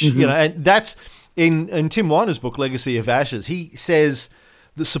 which, and that's in Tim Weiner's book, Legacy of Ashes. He says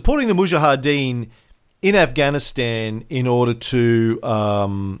that supporting the Mujahideen in Afghanistan in order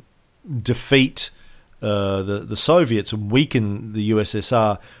to defeat the Soviets and weaken the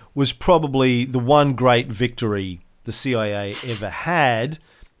USSR was probably the one great victory the CIA ever had,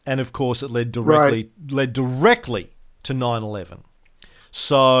 and of course it led directly to 9/11.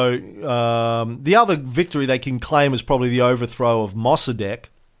 So the other victory they can claim is probably the overthrow of Mossadegh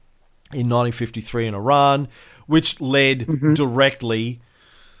in 1953 in Iran, which led directly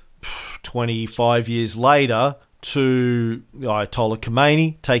 25 years later to Ayatollah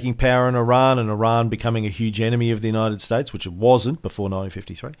Khomeini taking power in Iran and Iran becoming a huge enemy of the United States, which it wasn't before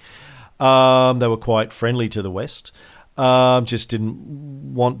 1953. They were quite friendly to the West, just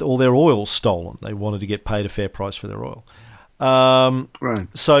didn't want all their oil stolen. They wanted to get paid a fair price for their oil.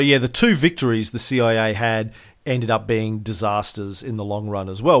 So, the two victories the CIA had ended up being disasters in the long run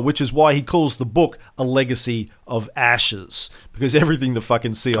as well, which is why he calls the book A Legacy of Ashes, because everything the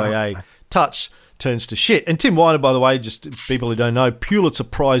fucking CIA touched turns to shit. And Tim Weiner, by the way, just people who don't know, Pulitzer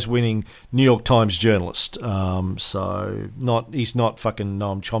Prize-winning New York Times journalist. So he's not fucking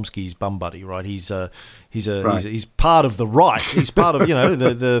Noam Chomsky's bum buddy, right? He's part of the right. He's part of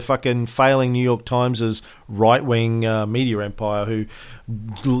the fucking failing New York Times' right-wing media empire, who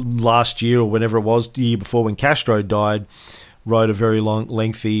last year or whenever it was, the year before when Castro died, wrote a very long,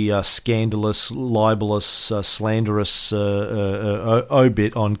 lengthy, scandalous, libelous, slanderous,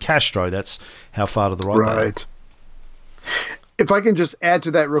 'obit' on Castro. That's how far to the right they are. Right. Right. So, yeah, the two victories the CIA had ended up being disasters in the long run as well, which is why he calls the book A Legacy of Ashes, because everything the fucking CIA touched turns to shit. And Tim Weiner, by the way, just people who don't know, Pulitzer Prize-winning New York Times journalist. So If I can just add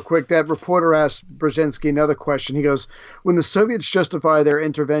to that real quick, that reporter asked Brzezinski another question. He goes, when the Soviets justify their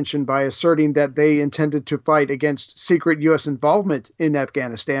intervention by asserting that they intended to fight against secret U.S. involvement in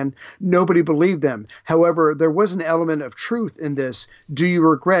Afghanistan, nobody believed them. However, there was an element of truth in this. Do you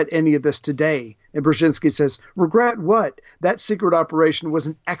regret any of this today? And Brzezinski says, regret what? That secret operation was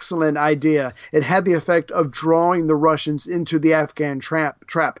an excellent idea. It had the effect of drawing the Russians into the Afghan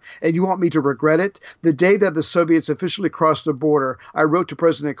trap. And you want me to regret it? The day that the Soviets officially crossed the border, I wrote to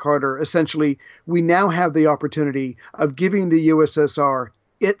President Carter, essentially, we now have the opportunity of giving the USSR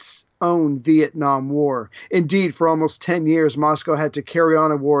its own Vietnam War. Indeed, for almost 10 years, Moscow had to carry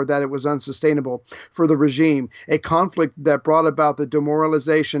on a war that it was unsustainable for the regime, a conflict that brought about the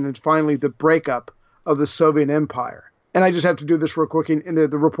demoralization and finally the breakup of the Soviet Empire. And I just have to do this real quick, and the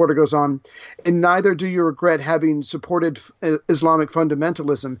reporter goes on, and neither do you regret having supported Islamic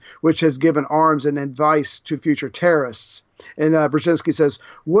fundamentalism, which has given arms and advice to future terrorists. And Brzezinski says,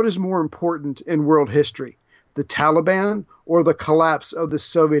 what is more important in world history? The Taliban or the collapse of the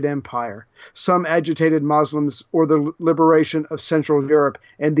Soviet Empire, some agitated Muslims or the liberation of Central Europe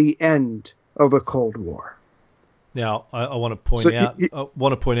and the end of the Cold War. Now, I want to point out.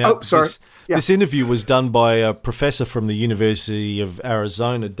 This interview was done by a professor from the University of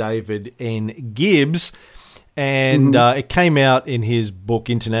Arizona, David N. Gibbs, and it came out in his book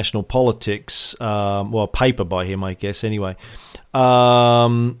International Politics, a paper by him, I guess. Anyway.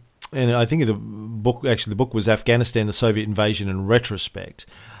 And I think the book was Afghanistan, the Soviet Invasion in Retrospect.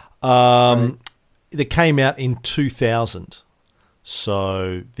 That came out in 2000,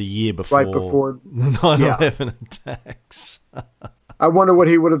 so the year before, right before the 9/11 attacks. I wonder what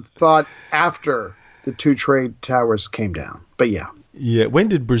he would have thought after the two trade towers came down. But yeah. Yeah, when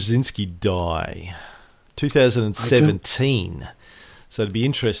did Brzezinski die? 2017. So it'd be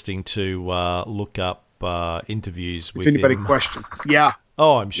interesting to look up interviews with him. If anybody questioned. Yeah.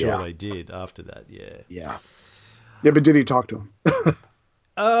 Oh, I'm sure they did after that, Yeah, but did he talk to him?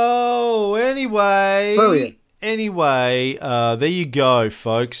 Anyway. So, Anyway, there you go,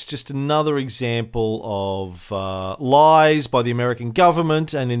 folks. Just another example of lies by the American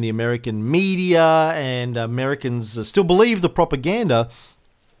government and in the American media, and Americans still believe the propaganda.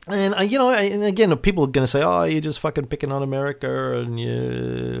 And, and again, people are going to say, oh, you're just fucking picking on America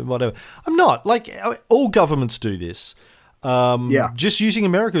and whatever. I'm not. Like, all governments do this. Just using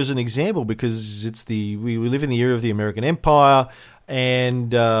America as an example because we live in the era of the American Empire,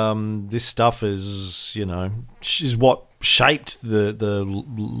 and this stuff is what shaped the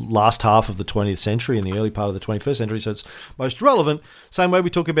last half of the 20th century and the early part of the 21st century. So it's most relevant. Same way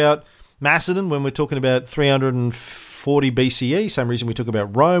we talk about Macedon when we're talking about 340 BCE. Same reason we talk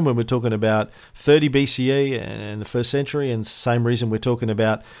about Rome when we're talking about 30 BCE and the first century, and same reason we're talking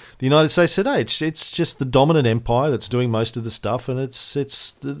about the United States today. It's just the dominant empire that's doing most of the stuff, and it's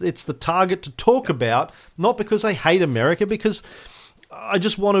the target to talk about, not because I hate America, because I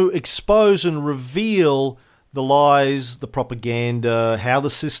just want to expose and reveal the lies, the propaganda, how the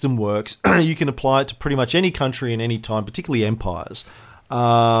system works. You can apply it to pretty much any country in any time, particularly empires.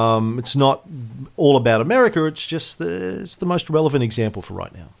 It's not all about America. It's just it's the most relevant example for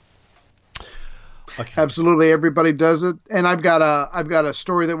right now. Okay. Absolutely, everybody does it, and I've got a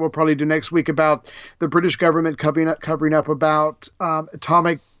story that we'll probably do next week about the British government covering up about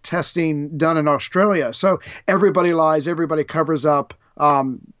atomic testing done in Australia. So everybody lies, everybody covers up.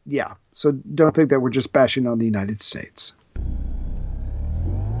 So don't think that we're just bashing on the United States.